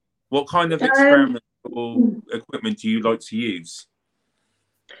field, what kind of experimental equipment do you like to use?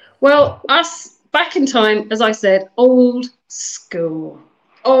 Well, us back in time, as I said, old school.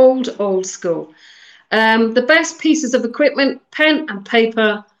 The best pieces of equipment, pen and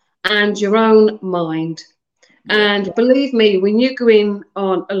paper, and your own mind. And believe me, when you go in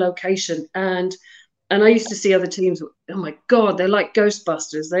on a location, and I used to see other teams, oh my God, they're like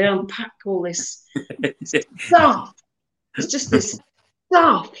Ghostbusters. They unpack all this stuff. It's just this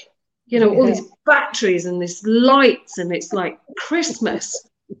stuff, you know, all these batteries and this lights, and it's like Christmas.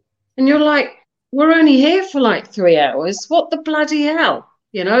 And you're like, we're only here for like 3 hours. What the bloody hell,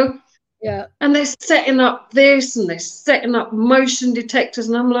 you know? Yeah. And they're setting up this and they're setting up motion detectors.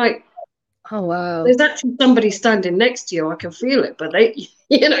 And I'm like, oh, wow. There's actually somebody standing next to you. I can feel it. But they,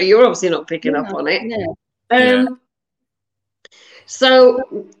 you know, you're obviously not picking up on it. Yeah.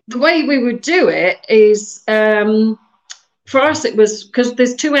 So the way we would do it is, for us, it was because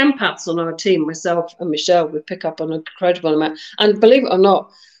there's 2 empaths on our team, myself and Michelle. We pick up on an incredible amount. And believe it or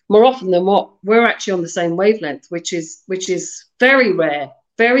not, more often than not, we're actually on the same wavelength, which is very rare.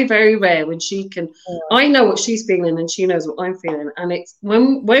 Very, very rare when she can. I know what she's feeling and she knows what I'm feeling, and it's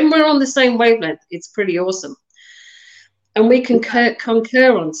when we're on the same wavelength, it's pretty awesome, and we can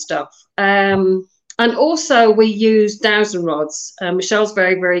concur on stuff. And also we use dowsing rods. Michelle's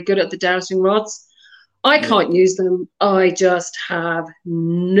very, very good at the dowsing rods. I can't use them. I just have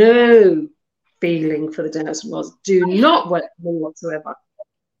no feeling for the dowsing rods. Do not work for me whatsoever.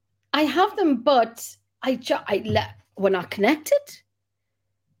 I have them, but we're not connected.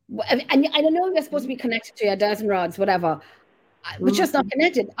 And I know you're supposed to be connected to your dowsing rods, whatever. We're just not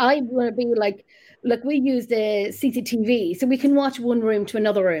connected. I want to be like we use the CCTV, so we can watch one room to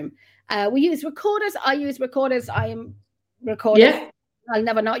another room. We use recorders. I use recorders. I am recorders. Yeah. I'll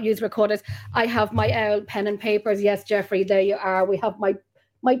never not use recorders. I have my pen and papers. Yes, Jeffrey, there you are. We have my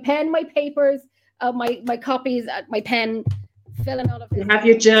my pen, my papers, my copies, my pen, filling all of this. You have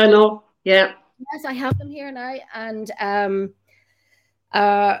your journal. Yeah. Yes, I have them here now. And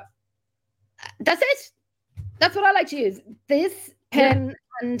that's it. That's what I like to use. This pen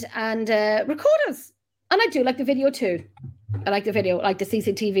and recorders. And I do like the video too. I like the video, like the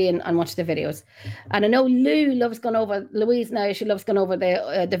CCTV and watch the videos. And I know Louise now, she loves going over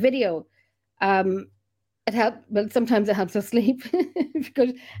the video. It helps, well, sometimes it helps us sleep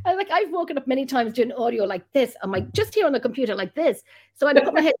because I've woken up many times doing audio like this. I'm like just here on the computer like this. So I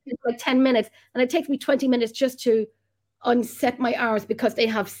put my head in like 10 minutes and it takes me 20 minutes just to unset my arms because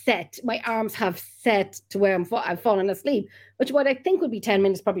my arms have set to where I've fallen asleep, which what I think would be 10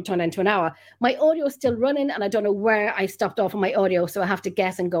 minutes probably turned into an hour. My audio is still running and I don't know where I stopped off on my audio, so I have to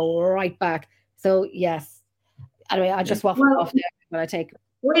guess and go right back. So yes, anyway, I just waffle off there when I take.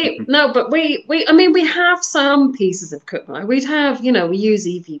 We have some pieces of equipment. We'd have, we use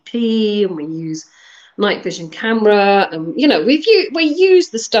EVP and we use night vision camera, and we use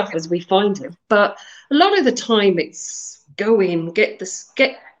the stuff as we find it. But a lot of the time, it's go in, get the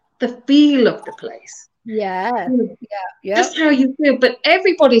feel of the place. Yeah. Just how you feel. But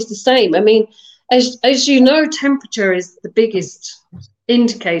everybody's the same. I mean, as you know, temperature is the biggest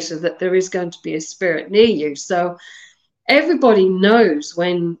indicator that there is going to be a spirit near you. So everybody knows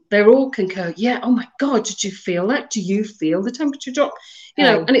when they're all concur, oh my God, did you feel that? Do you feel the temperature drop?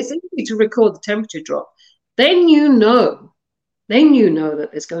 And it's easy to record the temperature drop. Then you know that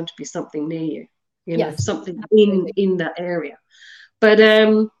there's going to be something near you, something in that area. But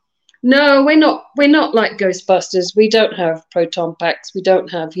no, we're not like Ghostbusters. We don't have proton packs. We don't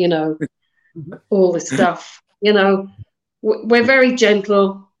have, all this stuff. We're very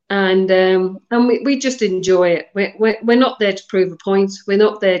gentle. And we just enjoy it. We're not there to prove a point. We're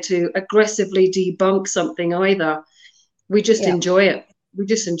not there to aggressively debunk something either. We just enjoy it. We're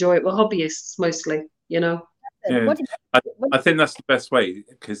hobbyists mostly, Yeah. I think that's the best way,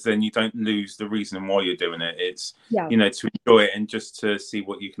 because then you don't lose the reason why you're doing it. It's to enjoy it and just to see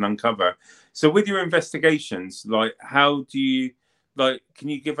what you can uncover. So with your investigations, how do you can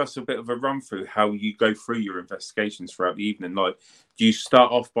you give us a bit of a run through how you go through your investigations throughout the evening? Do you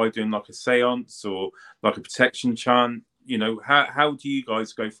start off by doing a seance or a protection chant? How do you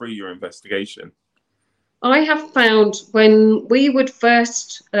guys go through your investigation? I have found when we would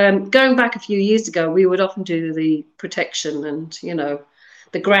first, going back a few years ago, we would often do the protection and,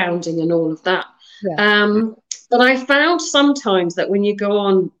 the grounding and all of that. Yeah. But I found sometimes that when you go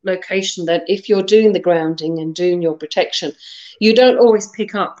on location, that if you're doing the grounding and doing your protection, you don't always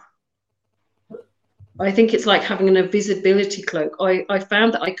pick up. I think it's like having an invisibility cloak. I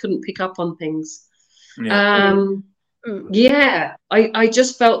found that I couldn't pick up on things. Yeah. I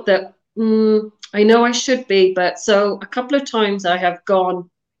just felt that I know I should be, but so a couple of times I have gone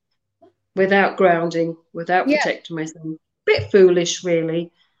without grounding, without protecting myself. A bit foolish,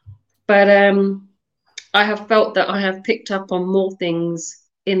 really. But I have felt that I have picked up on more things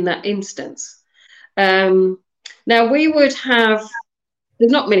in that instance. Now we would have,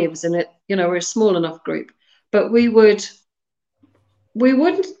 there's not many of us in it, we're a small enough group, but we wouldn't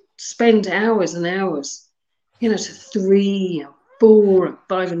spend hours and hours, to 3, 4, and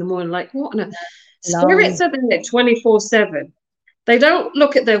 5 in the morning. Like, what on earth? Spirits are there 24/7. They don't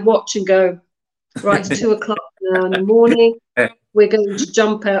look at their watch and go, right, it's 2 o'clock now in the morning. We're going to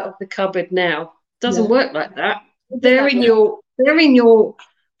jump out of the cupboard now. Doesn't work like that. They're in your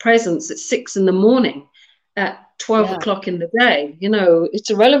presence at 6 in the morning, at 12 o'clock in the day.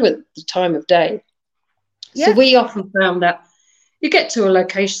 It's irrelevant the time of day. So we often found that you get to a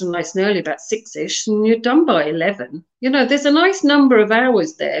location nice and early, about 6-ish, and you're done by 11. There's a nice number of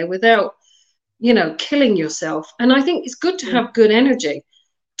hours there without, killing yourself. And I think it's good to have good energy.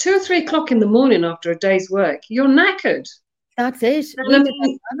 2 or 3 o'clock in the morning after a day's work, you're knackered. That's it. And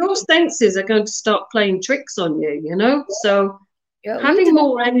your senses are going to start playing tricks on you, So having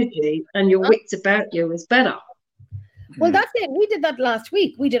more energy and your wits about you is better. Well, that's it. We did that last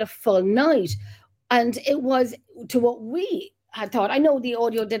week. We did a full night. And it was to what we had thought. I know the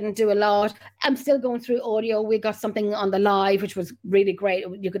audio didn't do a lot. I'm still going through audio. We got something on the live, which was really great.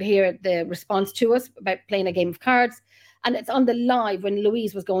 You could hear the response to us about playing a game of cards. And it's on the live when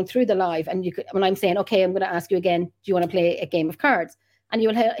Louise was going through the live. And when I'm saying, okay, I'm going to ask you again, do you want to play a game of cards? And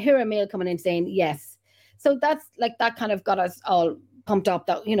you'll hear a mail coming in saying yes. So that's that kind of got us all pumped up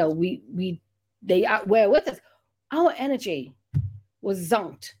that, they were with us. Our energy was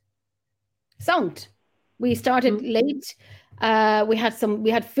zonked. We started late. We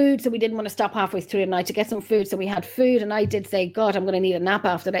had food, so we didn't want to stop halfway through the night to get some food. So we had food, and I did say, God, I'm going to need a nap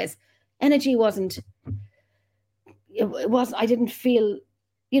after this. Energy wasn't. It wasn't. I didn't feel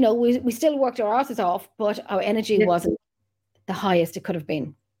we still worked our asses off, but our energy wasn't the highest it could have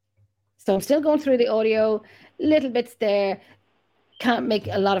been. So I'm still going through the audio, little bits there. Can't make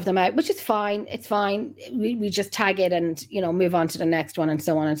a lot of them out, which is fine. It's fine. We just tag it and, move on to the next one and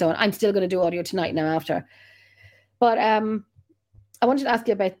so on and so on. I'm still going to do audio tonight now after. But I wanted to ask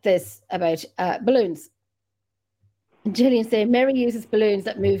you about this, about balloons. Gillian saying Mary uses balloons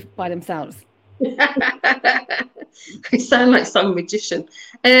that move by themselves. I sound like some magician.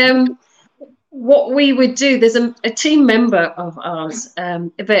 What we would do, there's a team member of ours,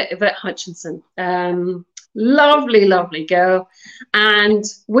 Yvette Hutchinson, lovely, lovely girl. And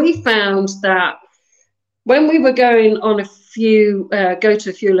we found that when we were going on go to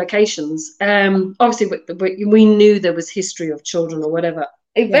a few locations, obviously we knew there was history of children or whatever.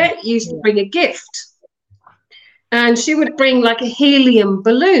 Yvette used to bring a gift, and she would bring like a helium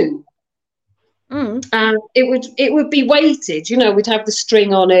balloon. And it would be weighted, we'd have the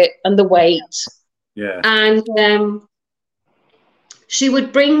string on it and the weight. Yeah. And she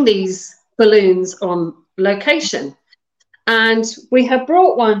would bring these balloons on location. And we had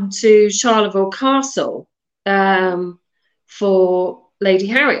brought one to Charleville Castle for Lady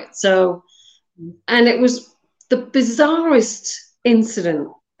Harriet. And it was the bizarrest incident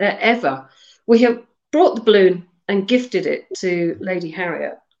ever. We have brought the balloon and gifted it to Lady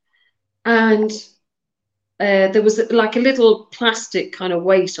Harriet. And there was like a little plastic kind of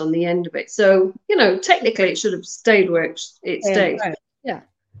weight on the end of it. So, technically it should have stayed where it stayed. Right. Yeah.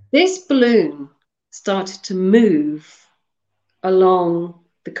 This balloon started to move along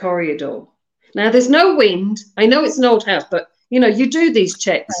the corridor. Now, there's no wind. I know it's an old house, but, you do these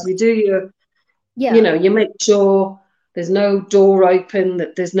checks. You do you make sure there's no door open,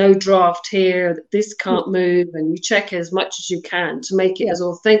 that there's no draft here, that this can't move, and you check as much as you can to make it as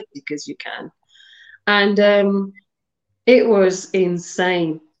authentic as you can. And it was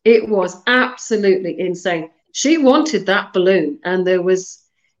insane. It was absolutely insane. She wanted that balloon, and there was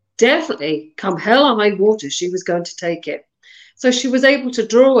definitely, come hell or high water, she was going to take it. So she was able to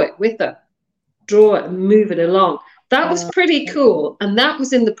draw it and move it along. That was pretty cool, and that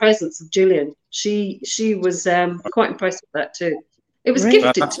was in the presence of Gillian. She was quite impressed with that too. It was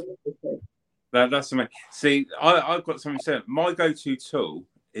gifted to her. That's amazing. See, I've got something to say. My go-to tool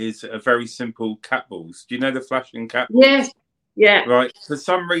is a very simple cat balls. Do you know the flashing cat balls? Yes. Yeah. Right. For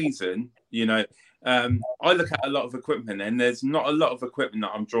some reason, I look at a lot of equipment, and there's not a lot of equipment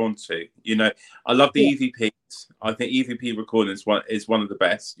that I'm drawn to. I love the EVPs. I think EVP recording is one of the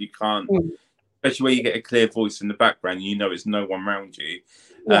best. You can't, especially where you get a clear voice in the background, it's no one around you.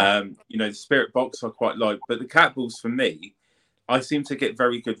 Yeah. The spirit box I quite like, but the cat balls for me, I seem to get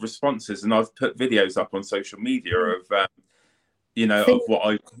very good responses, and I've put videos up on social media of of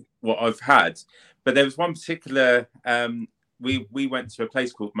what I've had. But there was one particular, we went to a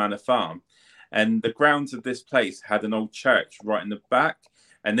place called Manor Farm, and the grounds of this place had an old church right in the back,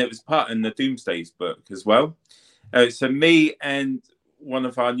 and it was part in the Doomsdays book as well. So me and one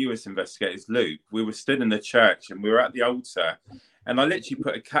of our newest investigators, Luke, we were stood in the church, and we were at the altar, and I literally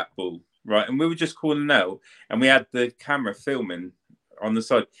put a cat ball, right, and we were just calling out, and we had the camera filming on the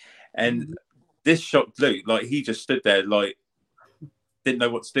side, and this shocked Luke. Like, he just stood there like, didn't know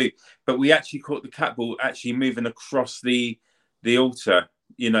what to do. But we actually caught the cat ball actually moving across the altar,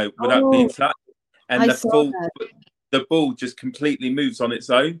 without being flat. And the ball just completely moves on its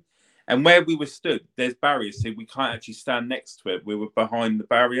own. And where we were stood, there's barriers, so we can't actually stand next to it. We were behind the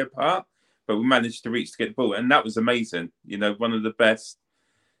barrier part, but we managed to reach to get the ball. And that was amazing. One of the best.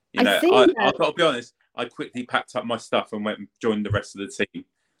 I've got to be honest, I quickly packed up my stuff and went and joined the rest of the team.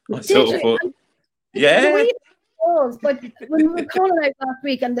 I sort of thought, balls, but when we were calling out last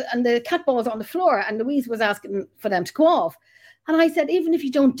week, and the cat balls on the floor, and Louise was asking for them to go off, and I said, even if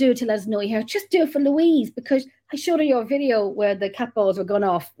you don't do it to let us know you're here, just do it for Louise, because I showed her your video where the cat balls were gone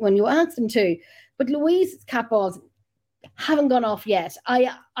off when you asked them to, but Louise's cat balls haven't gone off yet.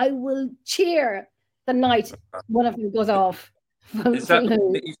 I will cheer the night one of them goes off. Is that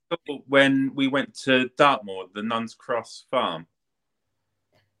what you saw when we went to Dartmoor, the Nuns Cross farm?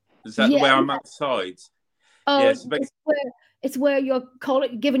 Is that the way I'm outside? Oh, yeah, it's where you're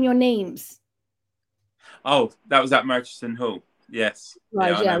giving your names. Oh, that was at Murchison Hall. Yes.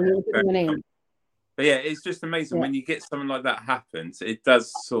 Right, But yeah, it's just amazing when you get something like that happens. It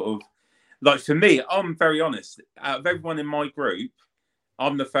does sort of, like, for me, I'm very honest. Out of everyone in my group,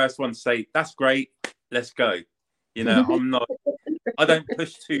 I'm the first one to say, that's great, let's go. I don't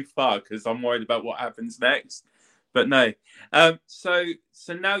push too far because I'm worried about what happens next. But no. So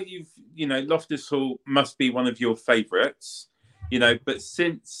now Loftus Hall must be one of your favourites, but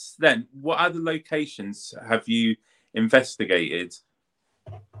since then, what other locations have you investigated?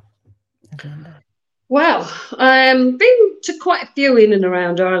 Well, been to quite a few in and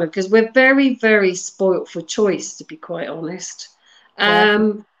around Ireland because we're very, very spoilt for choice, to be quite honest.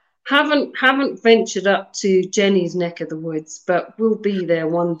 Haven't ventured up to Jenny's neck of the woods, but we'll be there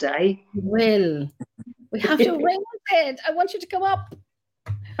one day. We have to arrange it. I want you to come up.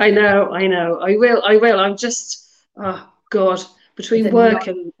 I know. I will. I'm just, oh God, between work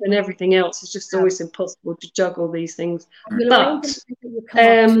and everything else, it's just always impossible to juggle these things. But to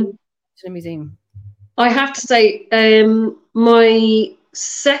the museum. I have to say, my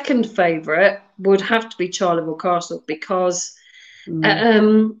second favourite would have to be Charleville Castle because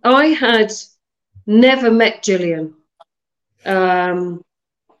I had never met Gillian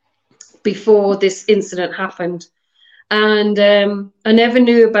before this incident happened. And I never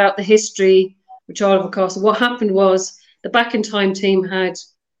knew about the history of Charleville Castle. What happened was the Back in Time team had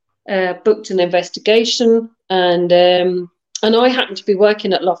booked an investigation, and I happened to be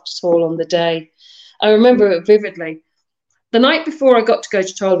working at Loftus Hall on the day. I remember it vividly. The night before I got to go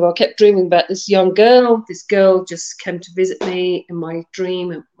to Charleville, I kept dreaming about this young girl. This girl just came to visit me in my dream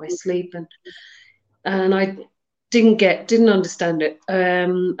and my sleep, and I didn't understand it.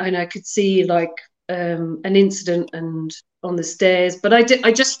 And I could see like an incident and on the stairs, but I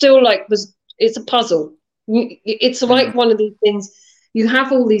just still it's a puzzle. It's like one of these things. You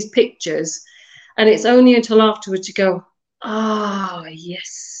have all these pictures, and it's only until afterwards you go,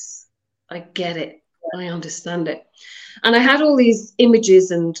 yes, I get it. I understand it. And I had all these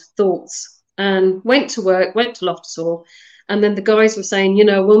images and thoughts and went to work, went to Loftus Hall, and then the guys were saying,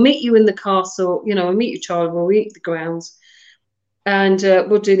 we'll meet you in the castle, we'll meet you, Charlie, we'll meet the grounds, and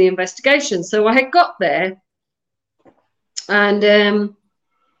we'll do the investigation. So I had got there, and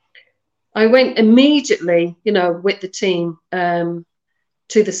I went immediately, with the team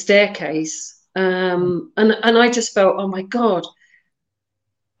to the staircase, and I just felt, oh my God,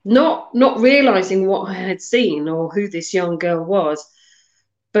 not realizing what I had seen or who this young girl was,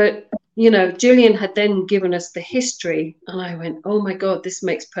 but Gillian had then given us the history, and I went, oh my God, this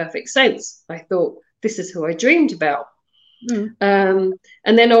makes perfect sense. I thought, this is who I dreamed about. And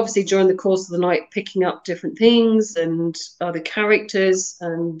then obviously during the course of the night, picking up different things and other characters,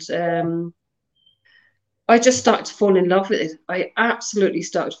 and I just started to fall in love with it. I absolutely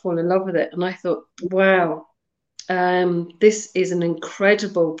started to fall in love with it, and I thought, wow, this is an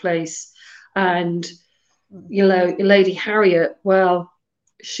incredible place. And Lady Harriet, well,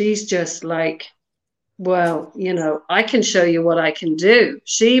 she's just like, well, I can show you what I can do.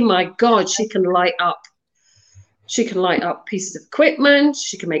 My God, she can light up. She can light up pieces of equipment.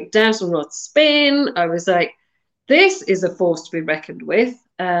 She can make dowsing rods spin. I was like, this is a force to be reckoned with.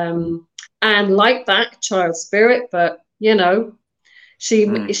 And like that, child spirit, but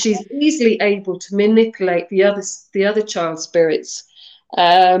she's easily able to manipulate the other child spirits,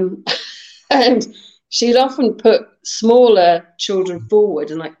 and she'd often put smaller children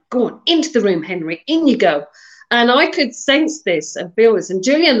forward and like, go on into the room, Henry, in you go. And I could sense this and feel this. And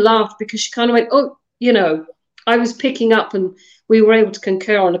Gillian laughed because she kind of went, oh, I was picking up, and we were able to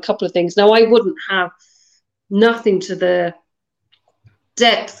concur on a couple of things. Now, I wouldn't have nothing to the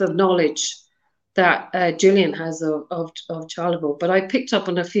depth of knowledge that Gillian has of Charleville, but I picked up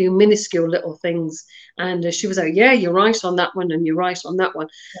on a few minuscule little things, and she was like, yeah, you're right on that one, and you're right on that one.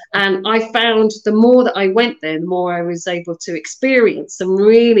 And I found the more that I went there, the more I was able to experience some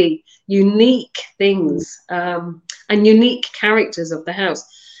really unique things and unique characters of the house.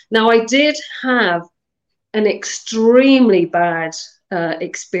 Now, I did have an extremely bad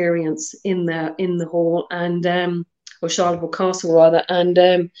experience in the hall, and or Charleville Castle rather,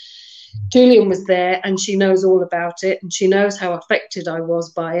 and Julian was there, and she knows all about it, and she knows how affected I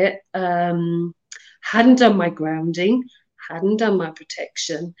was by it. Hadn't done my grounding, hadn't done my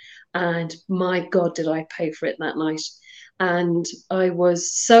protection, and my God, did I pay for it that night. And I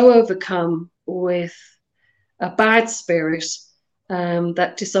was so overcome with a bad spirit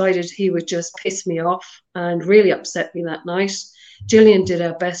that decided he would just piss me off and really upset me that night. Gillian did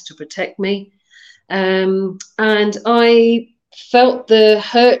her best to protect me. And I felt the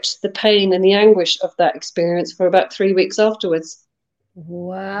hurt, the pain, and the anguish of that experience for about 3 weeks afterwards.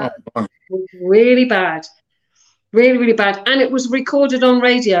 Wow. Really bad. Really, really bad. And it was recorded on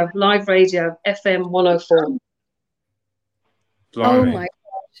radio, live radio, FM 104. Blimey. Oh my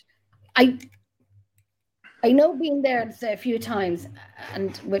gosh. I know being there a few times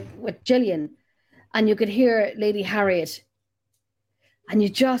and with Gillian, and you could hear Lady Harriet, and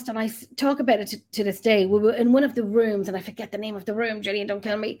I talk about it to this day. We were in one of the rooms, and I forget the name of the room, Gillian, don't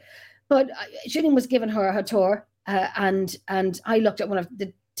kill me, but Gillian was giving her tour, and I looked at one of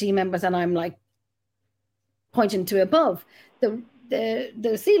the team members, and I'm like pointing to above. The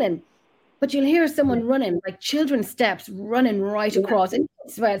the ceiling, but you'll hear someone running, like children's steps running right across. And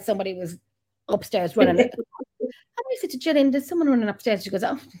I swear somebody was upstairs running. And I said to Jillian, "There's someone running upstairs." She goes,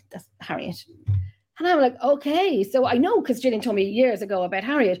 "Oh, that's Harriet." And I'm like, okay. So I know, because Jillian told me years ago about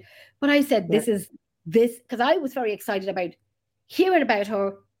Harriet, but I said, this is because I was very excited about hearing about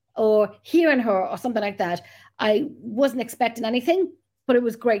her or hearing her or something like that. I wasn't expecting anything, but it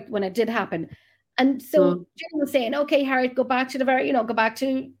was great when it did happen. And so Jillian was saying, okay, Harriet, go back to go back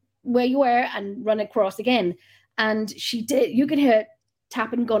to where you were and run across again. And she did. You can hear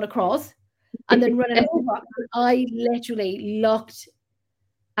tapping going across and then running over. I literally looked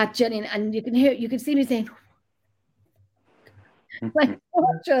at Jenny, and you can see me saying, like,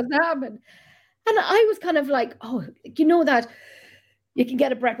 what just happened? And I was kind of like, oh, that you can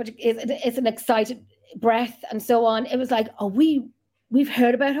get a breath, but it's an excited breath and so on. It was like, oh, we've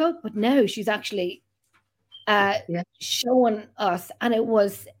heard about her, but now she's actually showing us, and it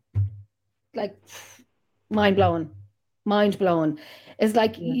was like mind blowing. It's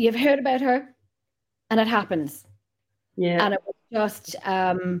like you've heard about her, and it happens. Yeah, and it was just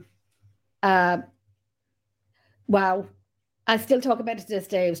wow. I still talk about it to this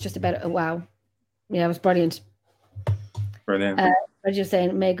day. It was just about wow. Yeah, it was brilliant. As you're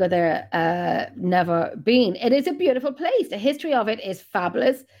saying, may go there, never been. It is a beautiful place. The history of it is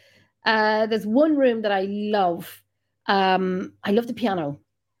fabulous. There's one room that I love. I love the piano.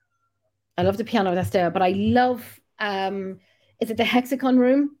 I love the piano that's there, but I love, is it the hexagon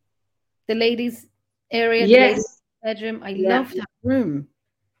room? The ladies' area? Yes. The ladies' bedroom? I love that room.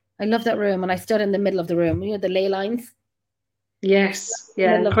 I love that room. And I stood in the middle of the room, the ley lines. Yes.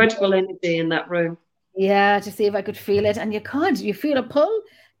 Yeah. Incredible energy in that room. Yeah, to see if I could feel it. And you feel a pull.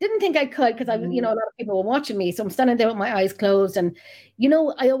 Didn't think I could, because I was, a lot of people were watching me. So I'm standing there with my eyes closed. And,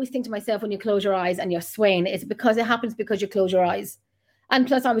 I always think to myself, when you close your eyes and you're swaying, it's because it happens because you close your eyes. And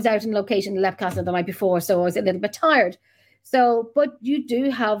plus I was out in location in Lepcastle the night before, so I was a little bit tired. So, but you do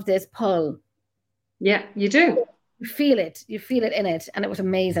have this pull. Yeah, you do. You feel it in it. And it was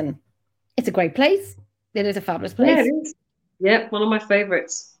amazing. It's a great place. It is a fabulous place. Yeah, it is. Yeah, one of my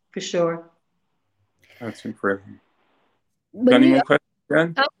favorites, for sure. That's incredible. Any more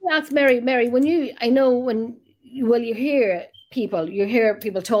questions? I'll ask Mary, when you hear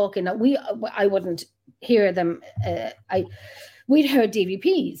people talking. I wouldn't hear them. We'd heard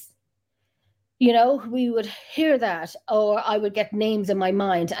DVPs. We would hear that, or I would get names in my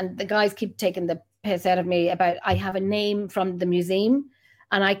mind, and the guys keep taking the piss out of me about I have a name from the museum,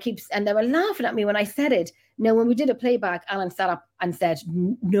 and they were laughing at me when I said it. Now, when we did a playback, Alan sat up and said,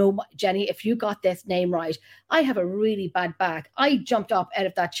 "No, Jenny, if you got this name right, I have a really bad back." I jumped up out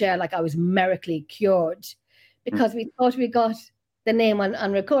of that chair like I was miraculously cured, because we thought we got the name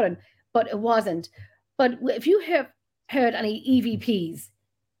on recording, but it wasn't. But if you have heard any EVPs,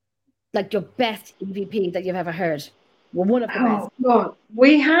 like your best EVP that you've ever heard, well, one of the best. God.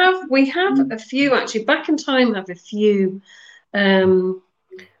 We have a few, actually. Back in time, have a few.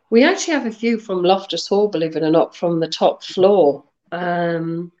 We actually have a few from Loftus Hall, believe it or not, from the top floor.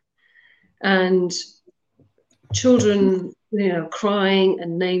 And children, crying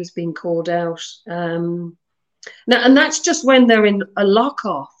and names being called out. Now, and that's just when they're in a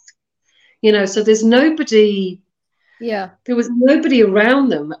lock-off, so there's nobody. Yeah. There was nobody around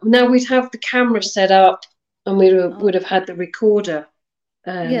them. Now we'd have the camera set up, and we would have had the recorder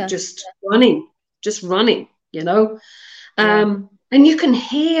just running. And you can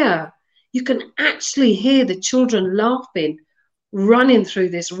actually hear the children laughing, running through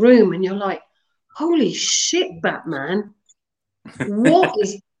this room, and you're like, holy shit, Batman. What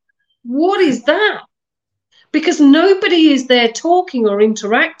is that? Because nobody is there talking or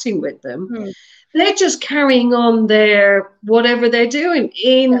interacting with them. They're just carrying on their whatever they're doing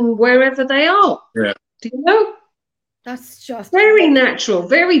in wherever they are. Yeah. Do you know? That's just very natural,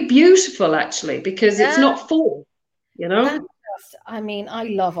 very beautiful, actually, because it's not full, I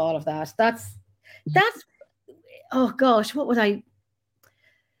love all of that. That's oh gosh, what was I?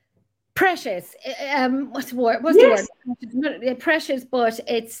 Precious. What's the word? The word? Precious, but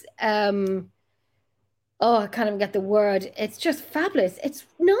it's I can't even get the word. It's just fabulous. It's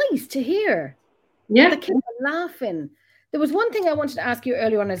nice to hear. Yeah. The kids are laughing. There was one thing I wanted to ask you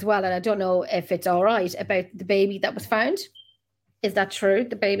earlier on as well, and I don't know if it's all right, about the baby that was found. Is that true?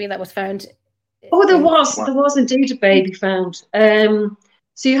 The baby that was found? Oh, there was indeed a baby found.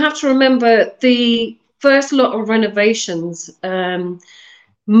 So you have to remember the first lot of renovations,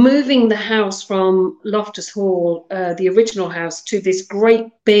 moving the house from Loftus Hall, the original house, to this great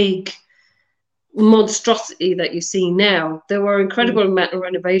big monstrosity that you see now. There were incredible amount of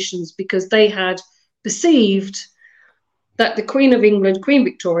renovations because they had perceived that the Queen of England, Queen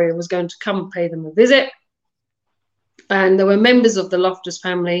Victoria, was going to come and pay them a visit. And there were members of the Loftus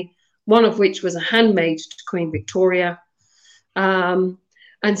family, one of which was a handmaid to Queen Victoria. And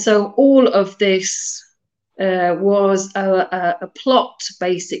so all of this was a plot,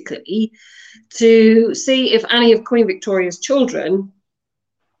 basically, to see if any of Queen Victoria's children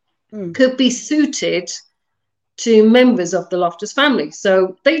could be suited to members of the Loftus family.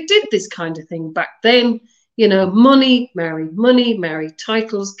 So they did this kind of thing back then. You know, money, marry,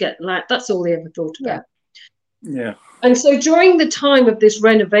 titles, get land. That's all they ever thought about. Yeah. And so during the time of this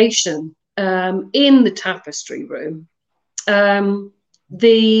renovation in the tapestry room,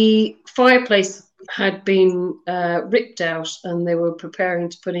 the fireplace had been ripped out, and they were preparing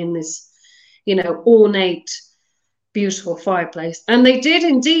to put in this, you know, ornate, beautiful fireplace. And they did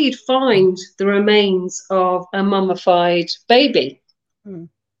indeed find the remains of a mummified baby,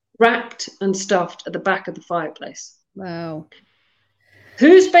 wrapped and stuffed at the back of the fireplace. Wow.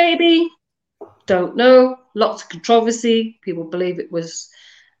 Whose baby? Don't know. Lots of controversy. People believe it was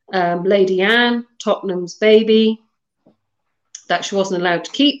Lady Anne, Tottenham's baby, that she wasn't allowed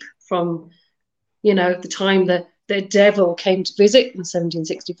to keep from, you know, the time that the devil came to visit in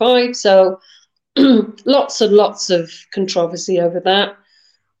 1765. So lots and lots of controversy over that.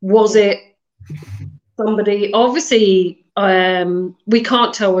 Was it somebody? Obviously, we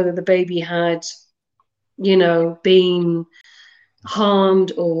can't tell whether the baby had, you know, been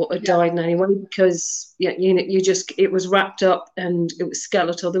harmed or died in any way, because it was wrapped up and it was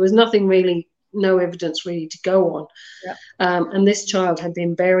skeletal. There was nothing really, no evidence really to go on. And this child had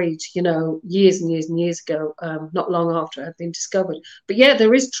been buried, you know, years and years and years ago, not long after it had been discovered. But yeah,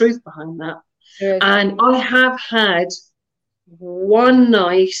 there is truth behind that. And I have had one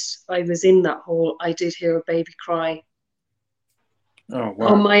night I was in that hall, I did hear a baby cry. Oh, wow.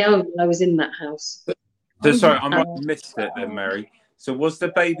 On my own. I was in that house. So, sorry, I might have missed it then, Mary. So was the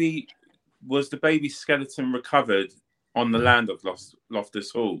baby skeleton recovered on the land of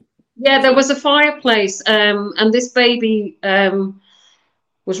Loftus Hall? Yeah, there was a fireplace, and this baby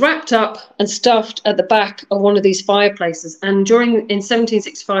was wrapped up and stuffed at the back of one of these fireplaces. And in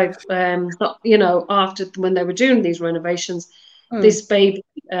 1765, you know, after when they were doing these renovations, this baby,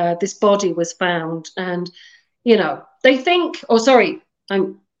 this body was found. And, you know, they think,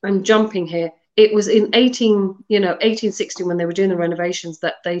 I'm jumping here. It was in 1860, when they were doing the renovations,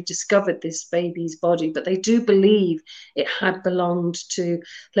 that they discovered this baby's body, but they do believe it had belonged to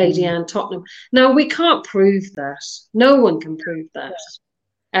Lady Anne Tottenham. Now, we can't prove that. No one can prove that.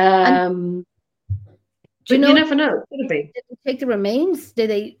 But you never know. Could it be? Did they take the remains? Did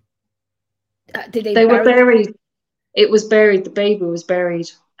they? They were buried. It was buried. The baby was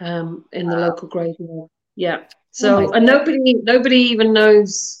buried in the local graveyard. Yeah. So, and nobody even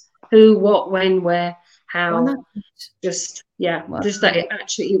knows who, what, when, where, how. Just that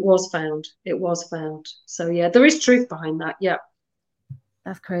it was found. It was found. So yeah, there is truth behind that. Yeah.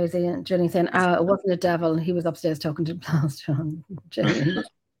 That's crazy. And Jenny saying, it wasn't a devil. He was upstairs talking to Plaster on Jenny.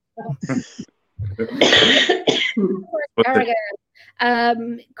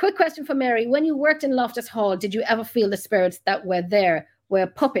 Quick question for Mary. When you worked in Loftus Hall, did you ever feel the spirits that were there were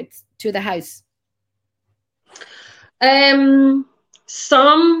puppets to the house?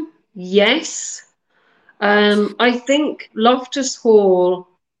 Some, yes. I think Loftus Hall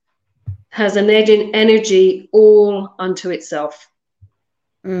has an energy all unto itself.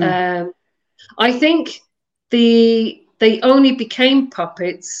 I think they only became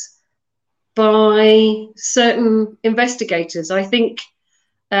puppets by certain investigators. I think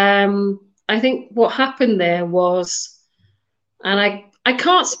what happened there was, and I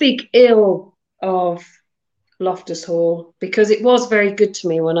can't speak ill of Loftus Hall because it was very good to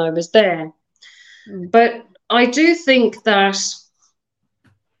me when I was there. But I do think that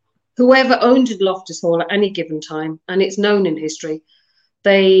whoever owned Loftus Hall at any given time, and it's known in history,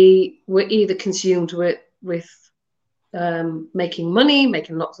 they were either consumed with making money,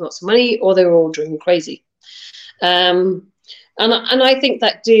 making lots of money, or they were all doing crazy. And I think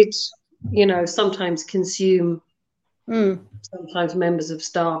that did, you know, sometimes consume sometimes members of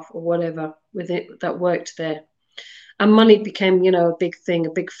staff or whatever with it that worked there. And money became, you know, a big thing,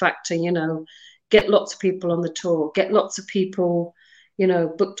 a big factor, you know, get lots of people on the tour, get lots of people, you know,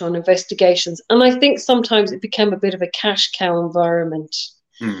 booked on investigations. And I think sometimes it became a bit of a cash cow environment.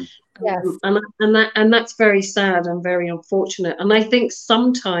 Yes. And that's very sad and very unfortunate. And I think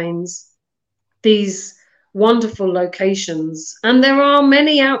sometimes these wonderful locations, and there are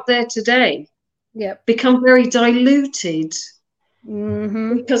many out there today, become very diluted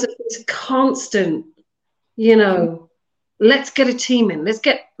because of this constant, you know, let's get a team in. Let's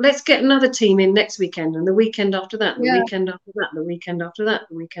get another team in next weekend, and the weekend after that, and the weekend after that, the weekend after that,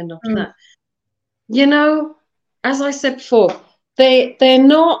 the weekend after that. You know, as I said before, they're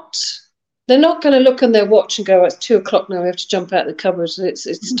not going to look on their watch and go, it's 2:00 now, we have to jump out of the cupboard,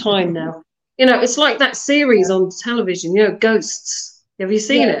 it's time now. You know, it's like that series on television, you know, Ghosts. Have you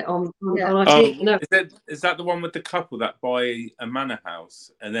seen it on TV? No. Is that the one with the couple that buy a manor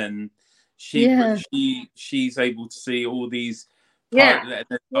house, and then she's able to see all these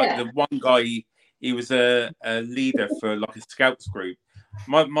the one guy, he was a leader for like a scouts group.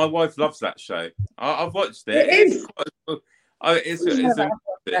 My wife loves that show. I've watched it.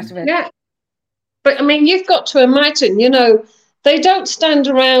 Yeah. But I mean, you've got to imagine, you know, they don't stand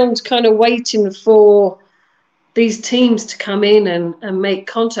around kind of waiting for these teams to come in and make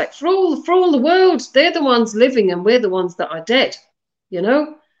contact. For all the world, they're the ones living and we're the ones that are dead, you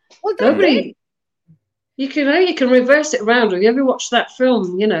know? Well, nobody... You can reverse it around. Have you ever watched that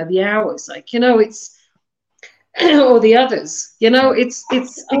film, you know, The Hours? Like, you know, it's... or The Others, you know, it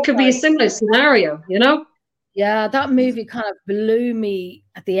could be a similar scenario, you know? Yeah, that movie kind of blew me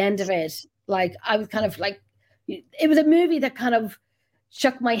at the end of it. Like, I was kind of like... It was a movie that kind of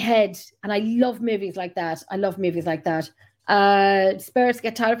shook my head, and I love movies like that. Spirits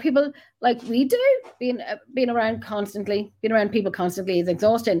get tired of people like we do. Being around people constantly is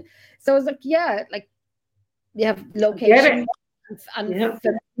exhausting. So it's like, like you have locations and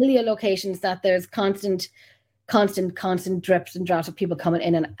familiar locations that there's constant drips and drafts of people coming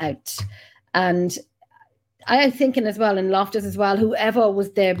in and out. And I'm thinking as well in Loftus as well, whoever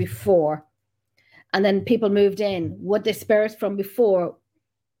was there before, and then people moved in, would the spirits from before?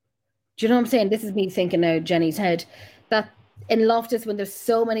 Do you know what I'm saying? This is me thinking now, Jenny's head, that in Loftus, when there's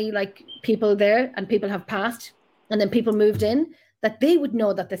so many like people there and people have passed and then people moved in, that they would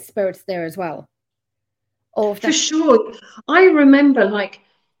know that the spirit's there as well. Oh, for sure. I remember like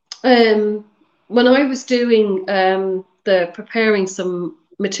when I was doing preparing some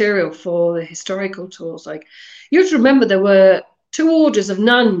material for the historical tours, like you have to remember there were 2 orders of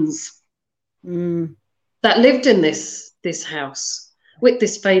nuns that lived in this house with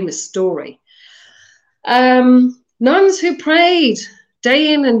this famous story. Nuns who prayed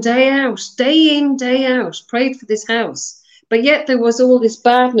day in, day out, prayed for this house. But yet there was all this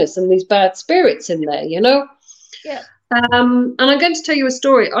badness and these bad spirits in there, you know? Yeah. And I'm going to tell you a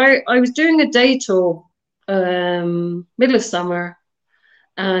story. I was doing a day tour middle of summer,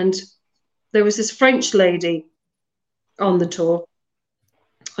 and there was this French lady on the tour.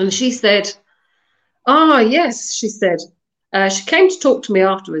 And she said, yes, she said. She came to talk to me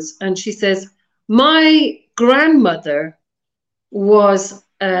afterwards, and she says, my grandmother was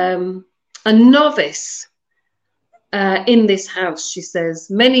a novice in this house, she says,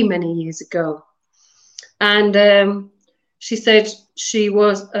 many, many years ago. And she said she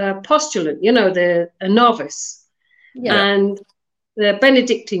was a postulant, you know, a novice, and the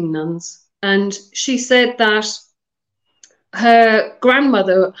Benedictine nuns. And she said that her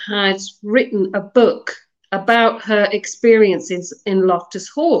grandmother had written a book about her experiences in Loftus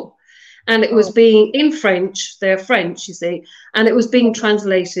Hall. And it was being in French, they're French, you see, and it was being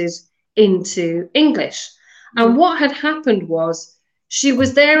translated into English. And what had happened was she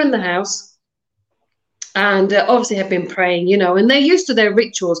was there in the house and obviously had been praying, you know, and they're used to their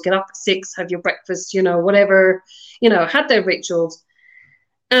rituals, get up at 6, have your breakfast, you know, whatever, you know, had their rituals.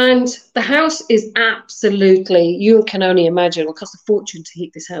 And the house is absolutely, you can only imagine, it cost a fortune to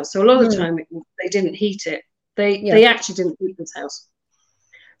heat this house. So a lot of the time they didn't heat it. They actually didn't heat this house.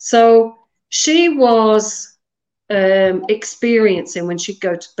 So she was experiencing when she'd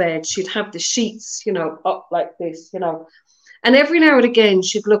go to bed, she'd have the sheets, you know, up like this, you know. And every now and again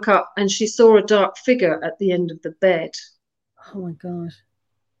she'd look up and she saw a dark figure at the end of the bed. Oh my God.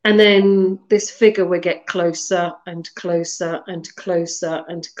 And then this figure would get closer and closer and closer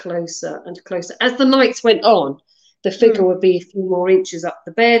and closer and closer. As the nights went on, the figure would be a few more inches up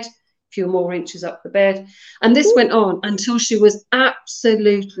the bed, few more inches up the bed. And this went on until she was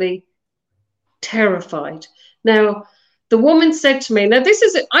absolutely terrified. Now, the woman said to me, now this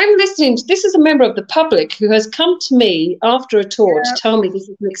is a member of the public who has come to me after a tour to tell me this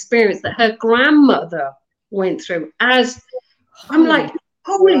is an experience that her grandmother went through. As I'm like,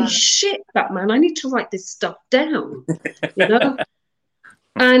 holy shit, Batman, I need to write this stuff down, you know?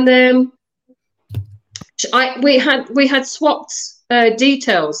 And we had swapped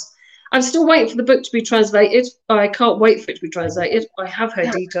details. I'm still waiting for the book to be translated. I can't wait for it to be translated. I have her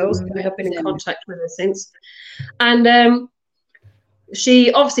details. I have been in contact with her since. And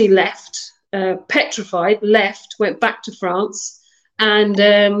she obviously left, petrified, went back to France. And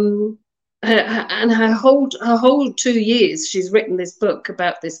and her whole 2 years, she's written this book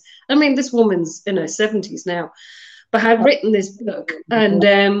about this. I mean, this woman's in her 70s now, but had written this book, and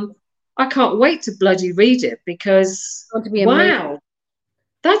I can't wait to bloody read it, because wow,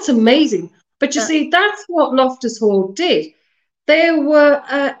 that's amazing. But you see, that's what Loftus Hall did. There were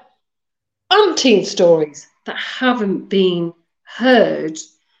umpteen stories that haven't been heard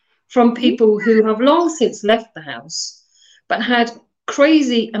from people who have long since left the house, but had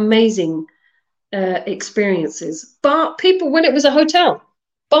crazy, amazing experiences. But people, when it was a hotel,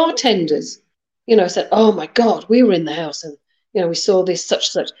 bartenders, said, "Oh my God, we were in the house and we saw this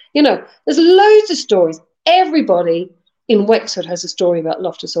such." There's loads of stories. Everybody in Wexford has a story about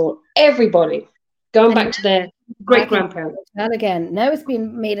Loftus Hall. Everybody going back to their great grandparents. Again, now it's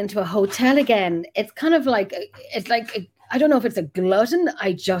been made into a hotel again. It's kind of like I don't know if it's a glutton.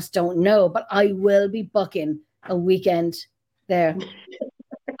 I just don't know. But I will be booking a weekend there.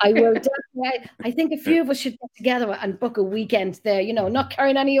 I will definitely. I think a few of us should get together and book a weekend there. Not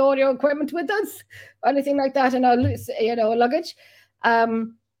carrying any audio equipment with us or anything like that, and our luggage.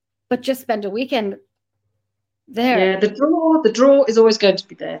 But just spend a weekend there. Yeah, the draw is always going to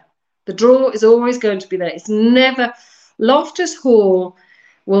be there. The draw is always going to be there. It's never. Loftus Hall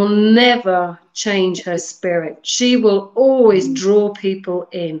will never change her spirit. She will always draw people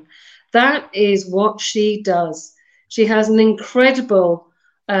in. That is what she does. She has an incredible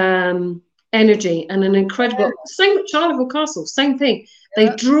energy and an incredible. Same with Charleville Castle. Same thing. They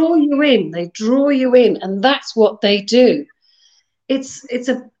draw you in. They draw you in, and that's what they do. It's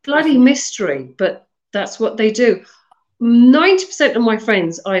a bloody mystery, but that's what they do. 90% of my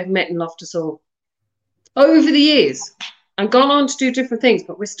friends I have met in Loftus Hall over the years and gone on to do different things,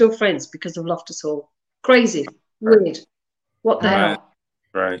 but we're still friends because of Loftus Hall. Crazy, weird. What the hell?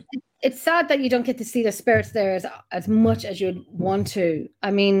 Right. It's sad that you don't get to see the spirits there as much as you'd want to. I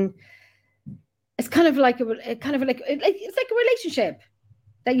mean, it's kind of like it's like a relationship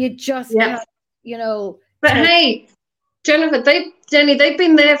that you just can't, But hey, Jennifer, Jenny, they've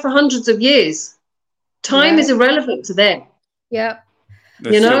been there for hundreds of years. Time is irrelevant to them. Yeah.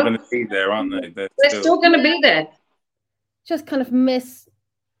 They're still going to be there, aren't they? They're still going to be there. Just kind of miss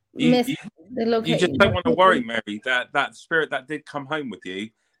the location. You just don't want to worry, Mary, that spirit that did come home with you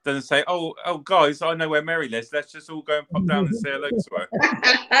doesn't say, oh, guys, I know where Mary lives. Let's just all go and pop down and say hello to her.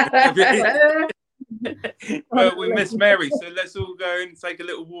 Well, we miss Mary, so let's all go and take a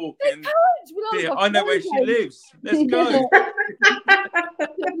little walk. And I know where she lives. Let's go.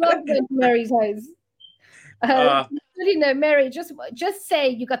 Love Mary's house. Mary, just say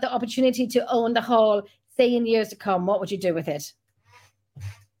you got the opportunity to own the hall, say in years to come, what would you do with it?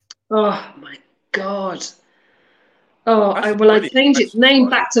 Oh my God. I'd change its name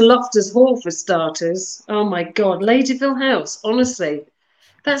back to Loftus Hall for starters. Oh my God. Ladyville House, honestly.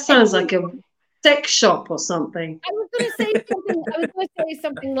 That sounds like a sex shop or something. I was going to say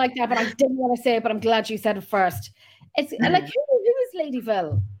something like that, but I didn't want to say it, but I'm glad you said it first. It's like, who is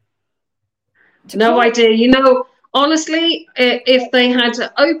Ladyville? No idea. Honestly, if they had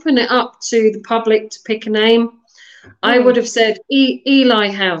to open it up to the public to pick a name, I would have said Ely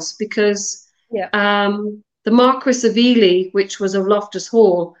House, because the Marquis of Ely, which was of Loftus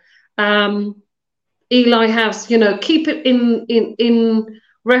Hall, Ely House, keep it in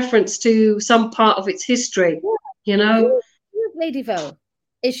reference to some part of its history, Who's Ladyville?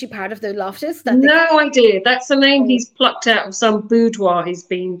 Is she part of the Loftus? No idea. That's the name he's plucked out of some boudoir he's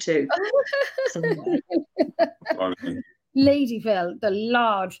been to. Ladyville, the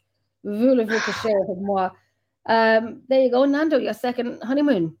large voulez-vous que share with moi. There you go, Nando, your second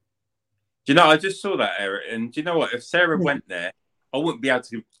honeymoon. Do you know, I just saw that, Eric, and do you know what? If Sarah went there, I wouldn't be able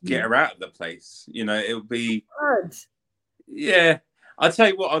to get her out of the place. It would be hard. Yeah. I'll tell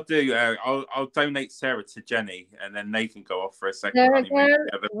you what I'll do. I'll donate Sarah to Jenny, and then they can go off for a second honeymoon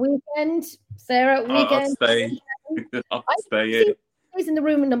together. Weekend. Sarah, weekend. I'll stay here. He's in the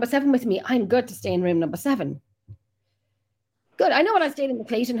room number 7 with me. I'm good to stay in room number 7. Good. I know when I stayed in the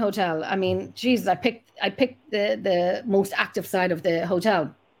Clayton Hotel. I mean, Jesus, I picked the most active side of the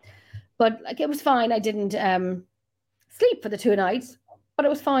hotel, but it was fine. I didn't sleep for the 2 nights, but it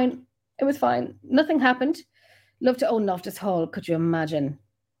was fine. It was fine. Nothing happened. Love to own Loftus Hall. Could you imagine?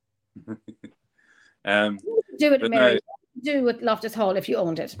 Do it, Mary. Do with Loftus Hall if you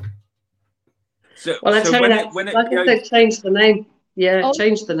owned it. Well, I tell you that. I think they've changed the name. Yeah,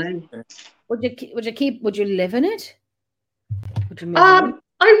 changed the name. Would you live in it? I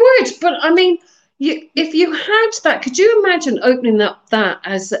would, but I mean, if you had that, could you imagine opening up that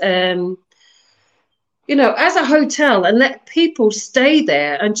as as a hotel and let people stay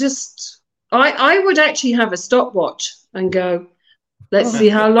there and just? I would actually have a stopwatch and go, Let's see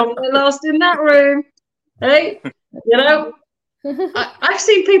how long they last in that room. Hey, you know, I've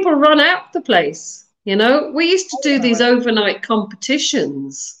seen people run out the place. You know, we used to do these overnight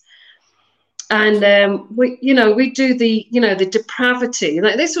competitions, and we do the depravity.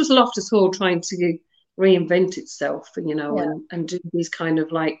 Like, this was Loftus Hall trying to reinvent itself, and do these kind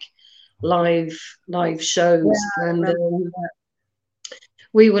of like live shows, and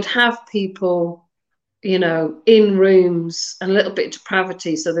we would have people, in rooms, and a little bit of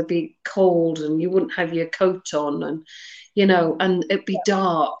depravity, so they'd be cold and you wouldn't have your coat on, and and it'd be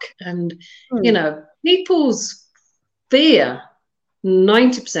dark, and people's fear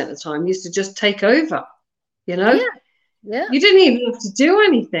 90% of the time used to just take over. You didn't even have to do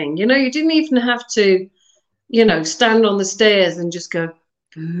anything. You didn't even have to stand on the stairs and just go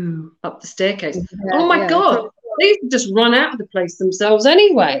boo up the staircase. Oh my God, they used to just run out of the place themselves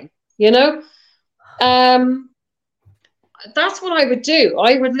anyway. That's what I would do.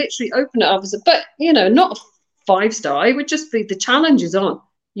 I would literally open it up but not a 5-star. I would just be, the challenge is on.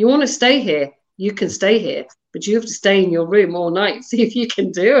 You want to stay here, you can stay here, but you have to stay in your room all night. See if you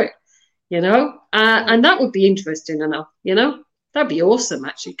can do it. And that would be interesting enough. That'd be awesome.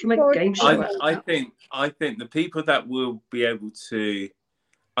 Actually, can make a game show. I think the people that will be able to.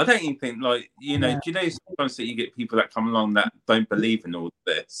 I don't even think do you know sometimes that you get people that come along that don't believe in all of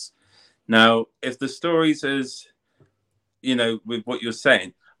this. Now, if the stories is, with what you're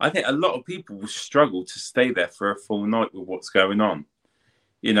saying, I think a lot of people will struggle to stay there for a full night with what's going on.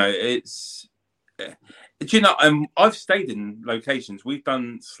 It's, I've stayed in locations. We've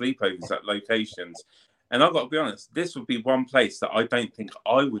done sleepovers at locations. And I've got to be honest, this would be one place that I don't think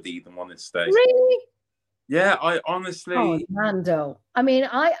I would even want to stay. Really? Yeah, I honestly. Oh, Nando. I mean,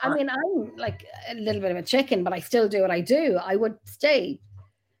 I'm like a little bit of a chicken, but I still do what I do. I would stay.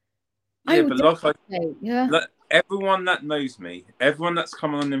 Yeah, but everyone that knows me, everyone that's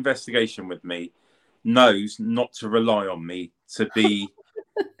come on an investigation with me, knows not to rely on me to be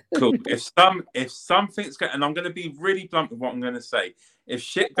cool. If something's going, and I'm going to be really blunt with what I'm going to say, if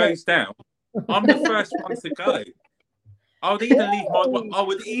shit goes down, I'm the first one to go. I would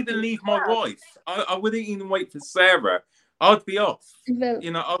even leave my wife. I wouldn't even wait for Sarah. I'd be off.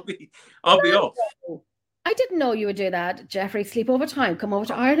 I'll be off. I didn't know you would do that, Jeffrey. Sleep overtime. Come over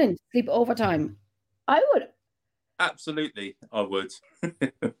to Ireland. Sleep overtime. I would. Absolutely, I would.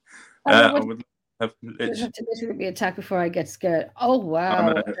 I would have to literally be attacked before I get scared. Oh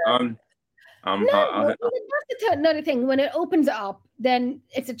wow. That's another thing. When it opens up, then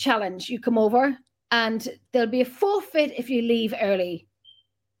it's a challenge. You come over, and there'll be a forfeit if you leave early,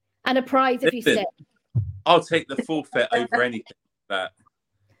 and a prize if you stay. I'll take the forfeit over anything like that.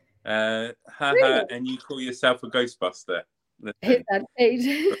 Really? And you call yourself a Ghostbuster. Hit that page.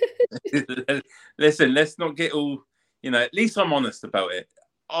 Listen, let's not get all. At least I'm honest about it.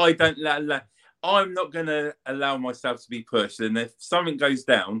 I'm not going to allow myself to be pushed. And if something goes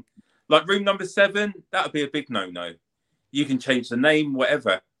down, like room number 7, that would be a big no-no. You can change the name,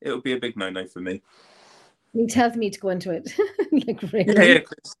 whatever. It would be a big no-no for me. He tells me to go into it. Like, really?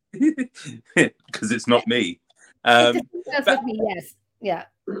 Yeah, because it's not me. If someone else with me, yes. Yeah.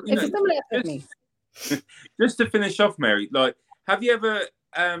 If it's someone else with me. Just to finish off, Mary, have you ever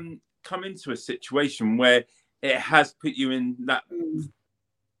come into a situation where it has put you in that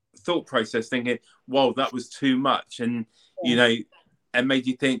thought process, thinking, "Whoa, that was too much," and and made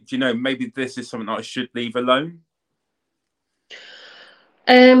you think, maybe this is something that I should leave alone?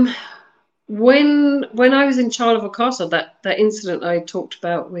 When I was in Charlevoix Castle, that incident I talked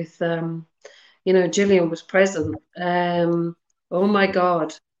about with, Gillian was present. Oh my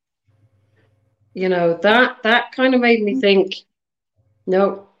God. That kind of made me think,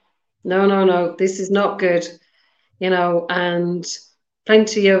 no, this is not good, and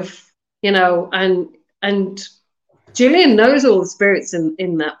plenty of, and Gillian knows all the spirits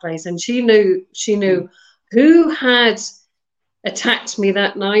in that place, and she knew who had attacked me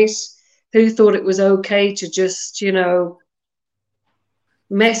that night, who thought it was okay to just,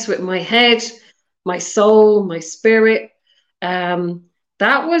 mess with my head, my soul, my spirit.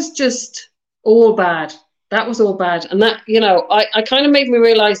 That was just all bad. That was all bad. And that, I kind of made me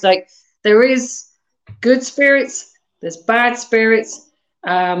realize, like, there is good spirits, there's bad spirits,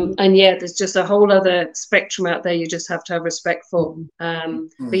 and there's just a whole other spectrum out there you just have to have respect for. But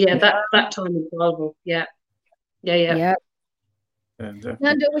yeah, that time was horrible. Yeah.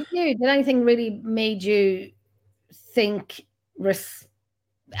 Nando, with you, did anything really made you think,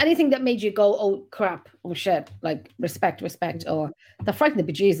 anything that made you go, oh crap, oh shit, like respect, or that frightened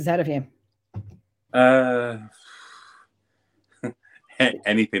the bejesus out of you?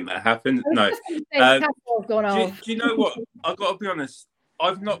 anything that happened. No. Do you know what? I've got to be honest.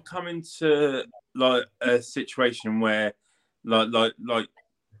 I've not come into like a situation where like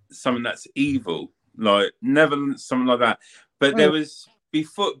something that's evil, like never something like that. But there was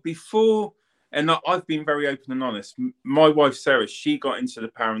before, and I've been very open and honest. My wife Sarah, she got into the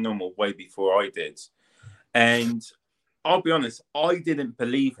paranormal way before I did, and I'll be honest, I didn't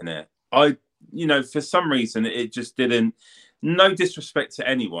believe in it. For some reason, it just didn't. No disrespect to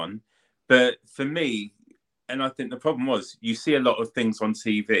anyone, but for me, and I think the problem was, you see a lot of things on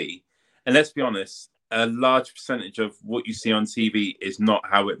TV, and let's be honest, a large percentage of what you see on TV is not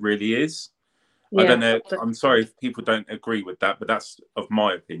how it really is. Yeah. I don't know. I'm sorry if people don't agree with that, but that's of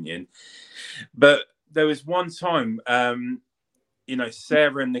my opinion. But there was one time,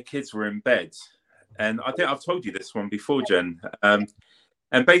 Sarah and the kids were in bed, and I think I've told you this one before, Jen.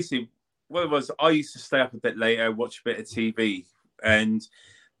 And basically, what it was, I used to stay up a bit later, watch a bit of TV, and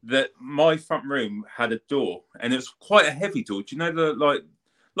my front room had a door, and it was quite a heavy door. Do you know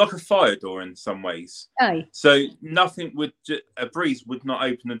like a fire door in some ways? Aye. So a breeze would not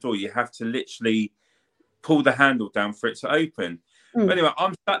open the door. You have to literally pull the handle down for it to open. But anyway,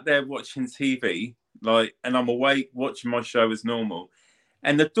 I'm sat there watching TV, and I'm awake watching my show as normal,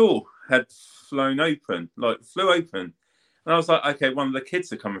 and the door had flew open. And I was like, okay, one of the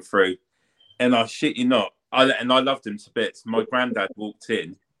kids are coming through. And I shit you not, I loved him to bits. My granddad walked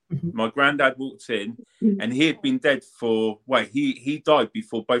in. And he had been dead he died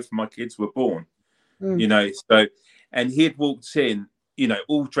before both of my kids were born. And he had walked in,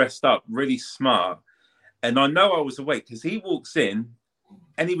 all dressed up, really smart. And I know I was awake because he walks in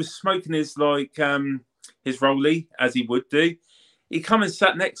and he was smoking his rollie, as he would do. He come and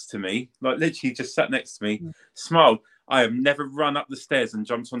sat next to me, literally just sat next to me, smiled. I have never run up the stairs and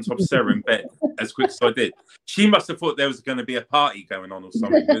jumped on top of Sarah in bed as quick as I did. She must have thought there was going to be a party going on or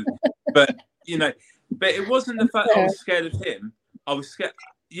something. But it wasn't the fact I was scared of him. I was scared,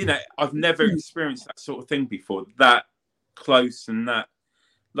 I've never experienced that sort of thing before, that close and that,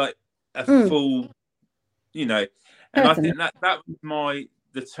 a full, And I think that was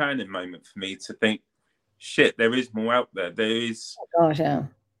the turning moment for me to think, shit, there is more out there. There is, oh, gosh, yeah.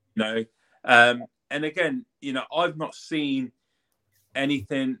 And again, I've not seen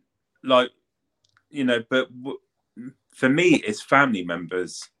anything but for me, it's family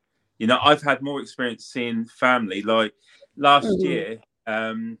members. I've had more experience seeing family. Like last year,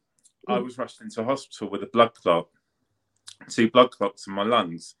 I was rushed into hospital with a blood clot, 2 blood clots in my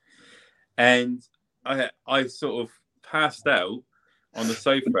lungs. And I sort of passed out on the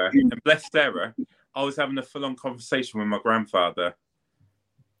sofa, and bless Sarah, I was having a full-on conversation with my grandfather.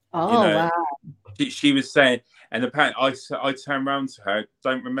 Oh, wow. She was saying, and apparently I turned around to her,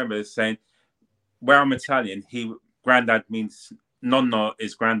 don't remember, saying, where I'm Italian, granddad means nonna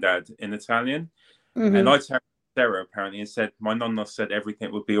is granddad in Italian. And I turned to Sarah apparently and said, my nonna said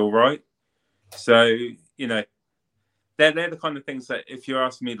everything would be all right. So, they're the kind of things that if you're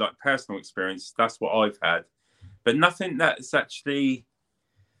asking me like personal experience, that's what I've had. But nothing that's actually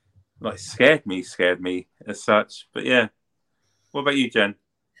scared me as such. But yeah. What about you, Jen?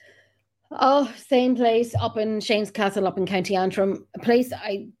 Oh, same place up in Shane's Castle up in County Antrim, a place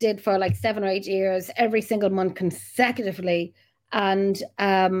I did for 7 or 8 years, every single month consecutively. And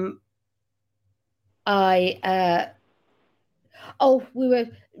we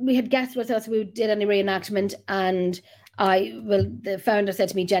had guests with us, we did any reenactment, and the founder said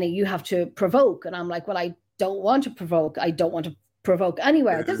to me, Jenny, you have to provoke. And I'm like, well, I don't want to provoke. I don't want to provoke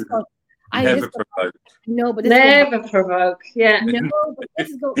anywhere. This is never provoke. No, but never provoke. Yeah. No, but this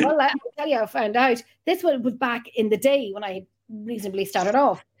is good. Well, I'll tell you, I found out this one was back in the day when I reasonably started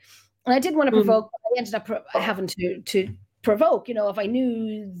off, and I didn't want to provoke. But I ended up having to provoke. If I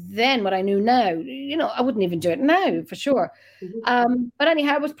knew then what I knew now, I wouldn't even do it now for sure. But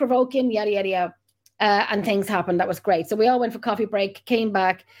anyhow, I was provoking, yada yada yada, and things happened. That was great. So we all went for coffee break, came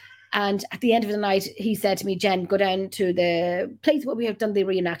back. And at the end of the night, he said to me, Jen, go down to the place where we have done the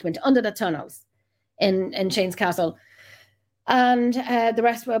reenactment, under the tunnels in Shane's Castle. And the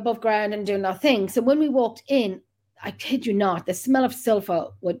rest were above ground and doing their thing. So when we walked in, I kid you not, the smell of sulfur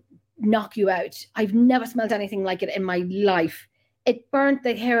would knock you out. I've never smelled anything like it in my life. It burnt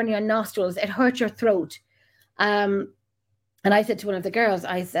the hair on your nostrils. It hurt your throat. And I said to one of the girls,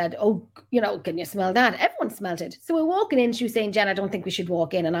 I said, oh, can you smell that? Everyone smelled it. So we're walking in. She was saying, Jen, I don't think we should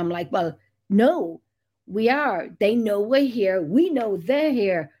walk in. And I'm like, well, no, we are. They know we're here. We know they're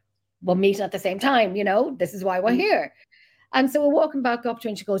here. We'll meet at the same time. This is why we're here. And so we're walking back up to her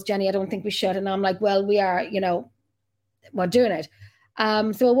and she goes, Jenny, I don't think we should. And I'm like, well, we are, we're doing it.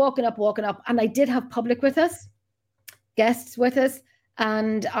 So we're walking up. And I did have public with us, guests with us.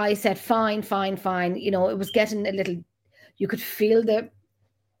 And I said, fine. You know, it was getting a little, you could feel the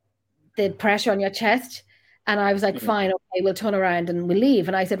pressure on your chest. And I was like, fine, okay, we'll turn around and we'll leave.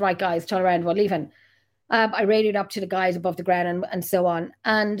 And I said, right, guys, turn around, we're leaving. I radioed up to the guys above the ground and so on.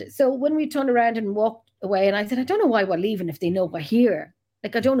 And so when we turned around and walked away, and I said, I don't know why we're leaving if they know we're here.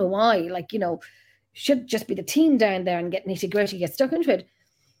 Like, I don't know why. Like, you know, should just be the team down there and get nitty-gritty, get stuck into it.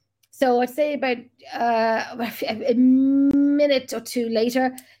 So I'd say about a minute or two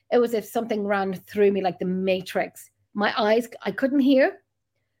later, it was as if something ran through me like the Matrix. My eyes, I couldn't hear.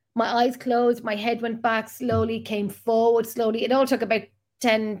 My eyes closed. My head went back slowly, came forward slowly. It all took about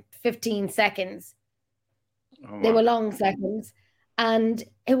 10, 15 seconds. Oh, wow. They were long seconds. And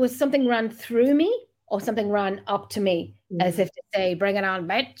it was something ran through me or something ran up to me as if to say, bring it on,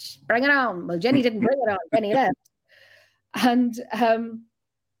 bitch, bring it on. Well, Jenny didn't bring it on. Jenny left. And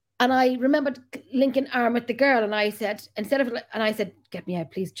I remembered linking arm with the girl, and I said, get me out,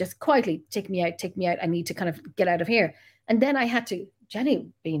 please, just quietly, take me out. I need to kind of get out of here. And then I had to, Jenny,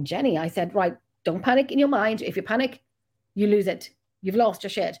 being Jenny, I said, right, don't panic in your mind. If you panic, you lose it. You've lost your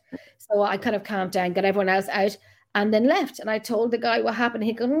shit. So I kind of calmed down, got everyone else out, and then left. And I told the guy what happened.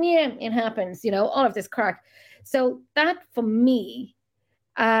 He goes, yeah, it happens, you know, all of this crack. So that for me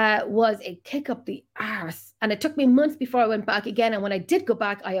was a kick up the arse. And it took me months before I went back again. And when I did go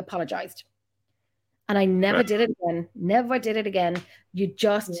back, I apologized. And I never did it again. Never did it again. You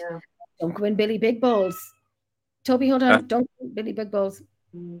just don't go in Billy Big Balls. Toby, hold on. Don't go in Billy Big Balls.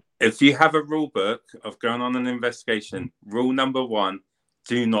 If you have a rule book of going on an investigation, rule number 1,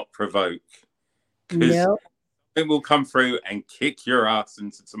 do not provoke. Because it will come through and kick your ass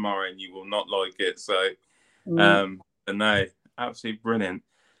into tomorrow and you will not like it. So, but no, absolutely brilliant.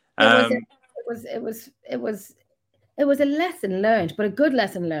 It was a lesson learned, but a good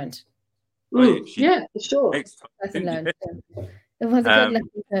lesson learned. Yeah, for sure. Lesson learned. Yeah. It was a good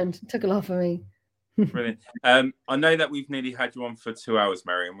lesson learned. It took a lot for me. Brilliant. I know that we've nearly had you on for 2 hours,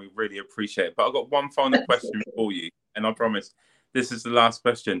 Mary, and we really appreciate it. But I've got one final question for you, and I promise this is the last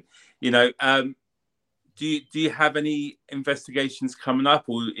question. You know, do you have any investigations coming up,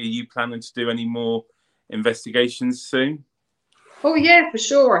 or are you planning to do any more investigations soon? Oh yeah, for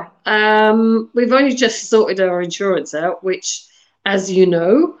sure. We've only just sorted our insurance out, which, as you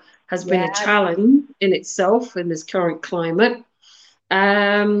know, has been a challenge in itself in this current climate.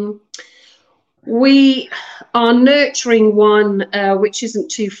 We are nurturing one which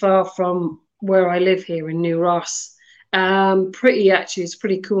isn't too far from where I live here in New Ross. It's a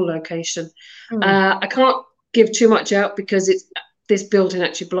pretty cool location. I can't give too much out because this building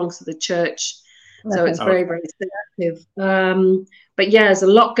actually belongs to the church, so it's very, very sensitive. But yeah, there's a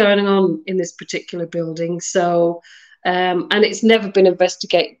lot going on in this particular building. So, and it's never been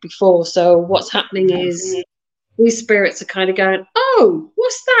investigated before. So what's happening is these spirits are kind of going, "Oh,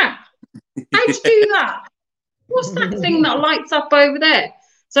 what's that? How'd you do that? What's that thing that lights up over there?"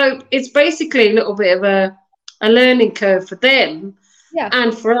 So it's basically a little bit of a learning curve for them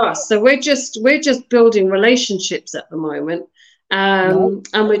and for us. So we're just building relationships at the moment, and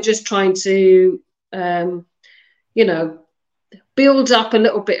we're just trying to, build up a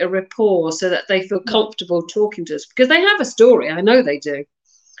little bit of rapport so that they feel comfortable talking to us because they have a story. I know they do.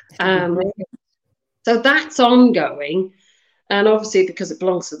 So that's ongoing. And obviously, because it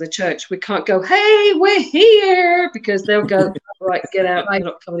belongs to the church, we can't go, "Hey, we're here," because they'll go, "Right, get out. You're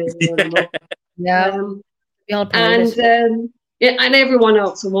not coming in anymore." And everyone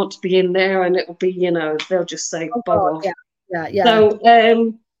else will want to be in there, and it'll be, they'll just say, "Bug off." Yeah. So,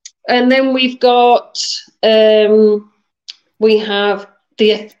 and then we've got, we have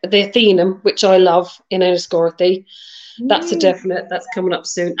the Athenum, which I love in Enniscorthy. That's a definite. That's coming up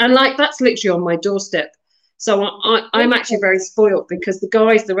soon, and that's literally on my doorstep. So I'm actually very spoiled because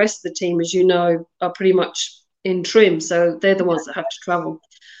the rest of the team, as you know, are pretty much in trim. So they're the ones that have to travel.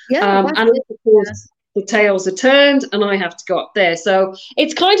 And of course, the tails are turned and I have to go up there. So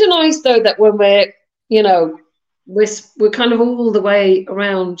it's kind of nice, though, that when we're kind of all the way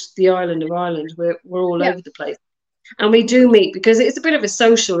around the island of Ireland. We're all over the place. And we do meet because it's a bit of a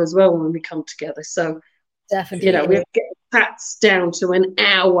social as well when we come together. So, definitely, we get chats down to an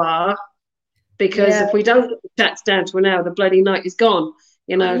hour. Because if we don't get the chats down to an hour, the bloody night is gone,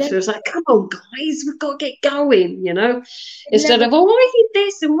 So it's like, come on, guys, we've got to get going, Instead of, I did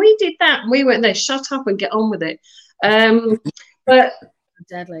this and we did that. And we went there, shut up and get on with it. But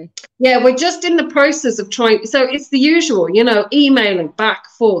deadly. Yeah, we're just in the process of trying. So it's the usual, emailing back,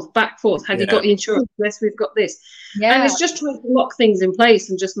 forth. Have you got the insurance? Yes, we've got this. Yeah. And it's just trying to lock things in place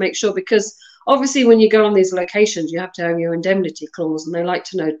and just make sure, because obviously when you go on these locations, you have to have your indemnity clause, and they like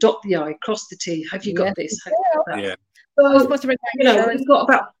to know, dot the I, cross the T. Have you got this? Have you got that? Yeah. So, supposed to bring my insurance. we've got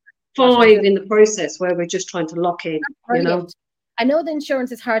about 5 in the process where we're just trying to lock in. I know the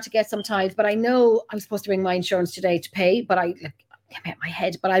insurance is hard to get sometimes, but I know I'm supposed to bring my insurance today to pay. But I can't get my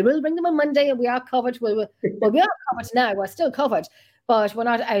head. But I will bring them on Monday, and we are covered. We are covered now. We're still covered, but we're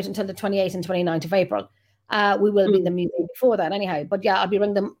not out until the 28th and 29th of April. We will be in the museum before that anyhow. But yeah, I'll be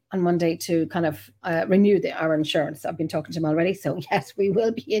ringing them on Monday to kind of renew our insurance. I've been talking to them already. So yes, we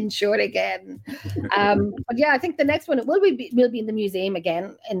will be insured again. But yeah, I think the next one will be in the museum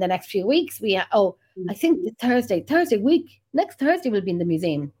again in the next few weeks. I think the next Thursday we'll be in the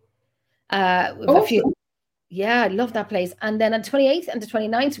museum. Awesome. Yeah, I love that place. And then on the 28th and the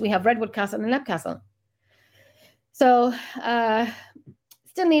 29th, we have Redwood Castle and Lep Castle. So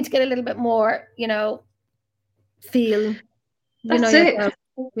still need to get a little bit more, feel. That's it.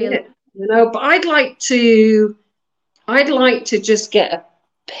 But I'd like to just get a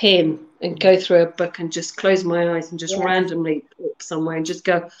pen and go through a book and just close my eyes and just randomly look somewhere and just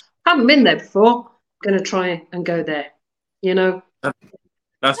go, haven't been there before, going to try and go there,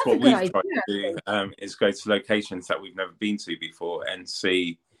 That's what we've tried to do, is go to locations that we've never been to before and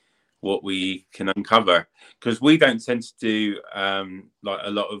see what we can uncover, because we don't tend to do like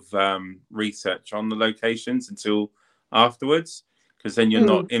a lot of research on the locations until afterwards, because then you're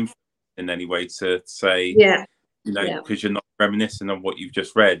not influenced in any way to say, because you're not reminiscing on what you've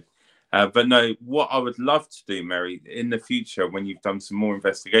just read. But no, what I would love to do, Mary, in the future when you've done some more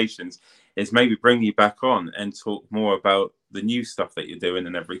investigations, is maybe bring you back on and talk more about the new stuff that you're doing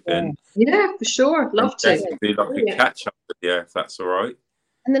and everything. Yeah, for sure. Love to do like a catch up with you, if that's all right.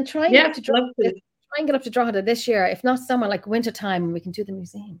 And then try and get up to Drogheda this year, if not somewhere like winter time, and we can do the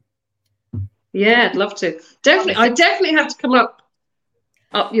museum. Yeah, I'd love to. Definitely, I definitely have to come up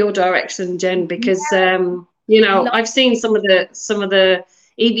your direction, Jen, because I've seen some of the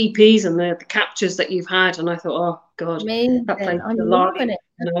EVPs and the captures that you've had, and I thought, oh God, that place is loving it.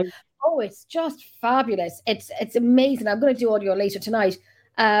 Oh, it's just fabulous. It's amazing. I'm going to do audio later tonight.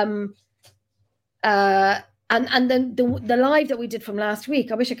 And then the live that we did from last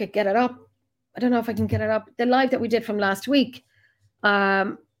week, I wish I could get it up. I don't know if I can get it up. The live that we did from last week.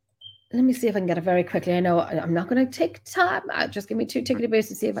 Let me see if I can get it very quickly. I know I'm not going to take time. Just give me 2 tickety boos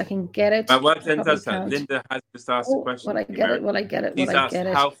to see if I can get it. But what Jen does that? Linda has just asked a question. Will I get it? She's asked,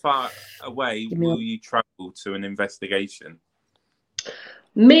 how far away will you travel to an investigation?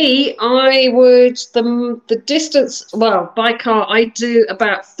 Me, I would the distance. Well, by car, I do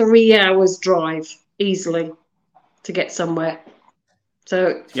about 3 hours drive easily to get somewhere.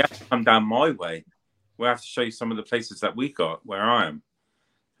 So come down my way. We'll have to show you some of the places that we got where I am,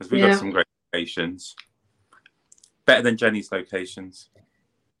 because we got some great locations, better than Jenny's locations.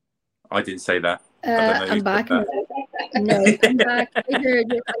 I didn't say that. I'm back. No, I'm back. I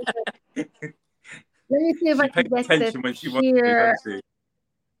heard you. Let me see if I can get this when she here.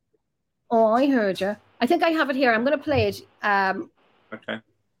 Oh, I heard you. I think I have it here. I'm going to play it. Okay.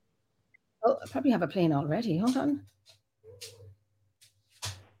 Oh, I probably have it playing already. Hold on.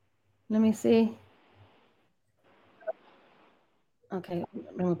 Let me see. Okay,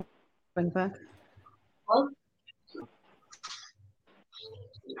 bring it back.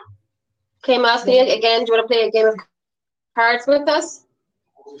 Okay, I'm asking you again, do you want to play a game of cards with us?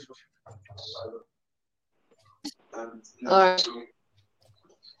 All right.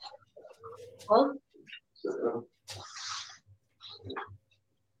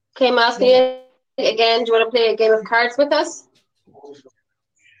 Okay, I'm asking you again, do you want to play a game of cards with us?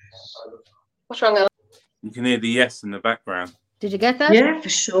 What's wrong, Alan? You can hear the yes in the background. Did you get that? Yeah, for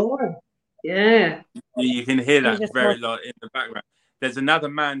sure. Yeah. You can hear that very lot in the background. There's another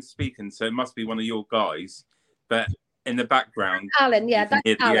man speaking, so it must be one of your guys. But in the background, Alan, that's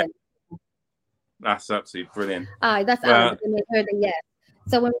Alan. That's absolutely brilliant. Aye, that's Alan. We heard the yes.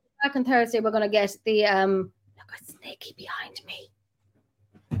 So when we're back on Thursday, we're going to get the look at Snakey behind me.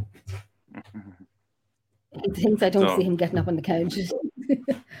 He thinks I don't see him getting up on the couch.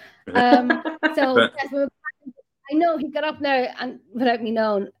 I know he got up now and without me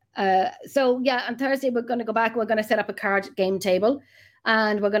knowing. On Thursday we're going to go back. We're going to set up a card game table,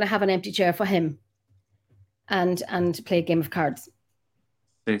 and we're going to have an empty chair for him, and play a game of cards.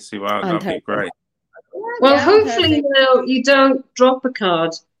 See, wow, that'd be great. Well, hopefully you don't drop a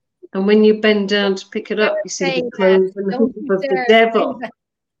card, and when you bend down to pick it up, you see the clothes and the hoof of the devil.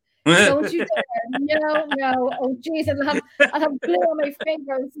 Don't you dare! No! Oh, jeez, I'll have glue on my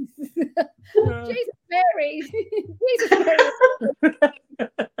fingers. Jesus, Mary! Jesus, Mary!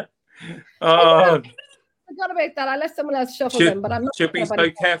 Oh, I forgot about that. I let someone else shuffle them, but I'm not. She'll be so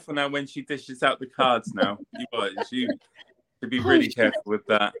careful now when she dishes out the cards. Now you should be really careful with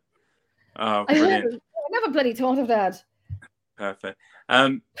that. Oh, brilliant! I never bloody thought of that. Perfect.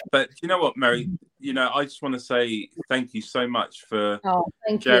 But you know what, Mary? You know, I just want to say thank you so much for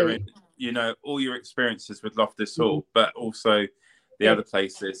sharing, you know, all your experiences with Loftus Hall, but also the other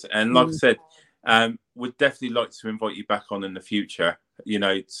places. And like I said, would definitely like to invite you back on in the future, you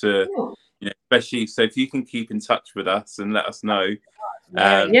know, to, you know, especially, so if you can keep in touch with us and let us know.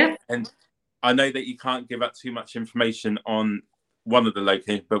 And I know that you can't give out too much information on one of the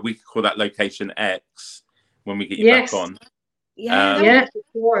locations, but we could call that location X when we get you back on. Yeah,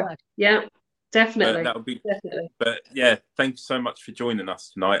 sure. Yeah, definitely. That would be definitely. But yeah, thank you so much for joining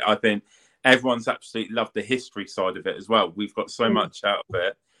us tonight. I think everyone's absolutely loved the history side of it as well. We've got so much out of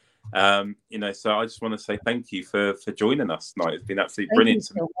it. You know, so I just want to say thank you for joining us tonight. It's been absolutely brilliant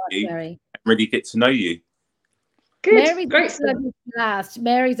to meet you and really get to know you. Good. Mary's great a blast.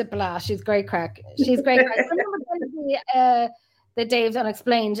 Mary's a blast. She's great crack. She's great crack. I remember the Dave's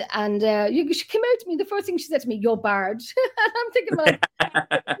Unexplained, and she came out to me. The first thing she said to me, "You're barred." And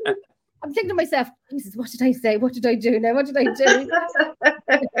I'm thinking to myself, Jesus, what did I say? What did I do now? What did I do?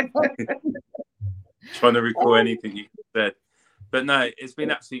 Trying to recall anything you said. But no, it's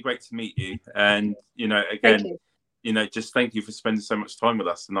been absolutely great to meet you. And, you know, again, you know, just thank you for spending so much time with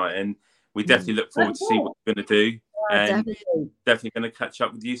us tonight. And we definitely look forward to see what you're going to do. And definitely going to catch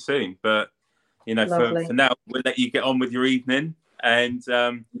up with you soon. But, you know, for now, we'll let you get on with your evening. And, you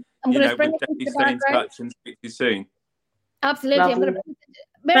know, we'll definitely stay in touch and speak to you soon. Absolutely.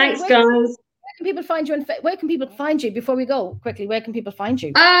 Thanks, guys. Where can people find you? Where can people find you before we go quickly? Where can people find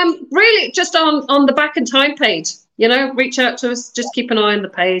you? Really, just on the Back in Time page. You know, reach out to us. Just keep an eye on the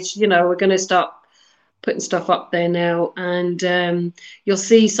page. You know, we're going to start putting stuff up there now, and you'll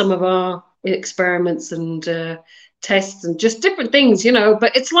see some of our experiments and tests and just different things. You know,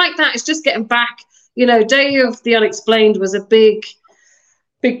 but it's like that. It's just getting back. You know, Day of the Unexplained was a big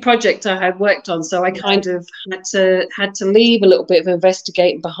project I had worked on, so I kind of had to leave a little bit of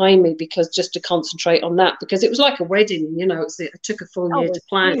investigating behind me because just to concentrate on that, because it was like a wedding, you know. It took a full year to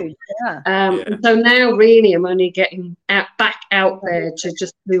plan. So now really I'm only getting back out there to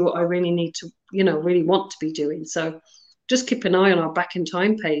just do what I really need to, you know, really want to be doing. So just keep an eye on our Back in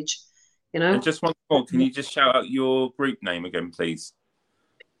Time page, you know. And just one more, can you just shout out your group name again, please?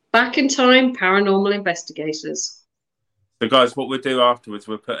 Back in Time Paranormal Investigators. So, guys, what we'll do afterwards,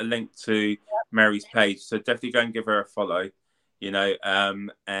 we'll put a link to Mary's page. So definitely go and give her a follow, you know,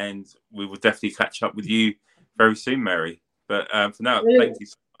 and we will definitely catch up with you very soon, Mary. But for now, thank you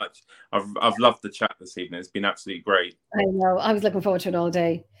so much. I've loved the chat this evening. It's been absolutely great. I know. I was looking forward to it all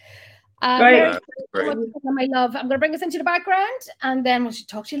day. Great. My love. I'm going to bring us into the background, and then we'll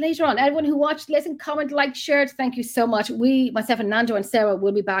talk to you later on. Everyone who watched, listened, comment, liked, shared, thank you so much. Myself and Nando and Sarah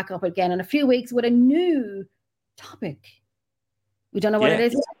will be back up again in a few weeks with a new topic. We don't know what it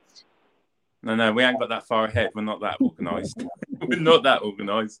is yet. No, we ain't got that far ahead. We're not that organised. We're not that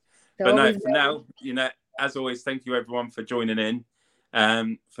organised. But no, for now, you know, as always, thank you everyone for joining in,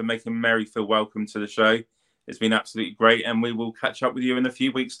 for making Mary feel welcome to the show. It's been absolutely great, and we will catch up with you in a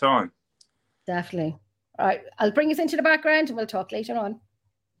few weeks' time. Definitely. All right, I'll bring us into the background, and we'll talk later on.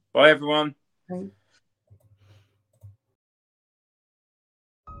 Bye, everyone. Bye.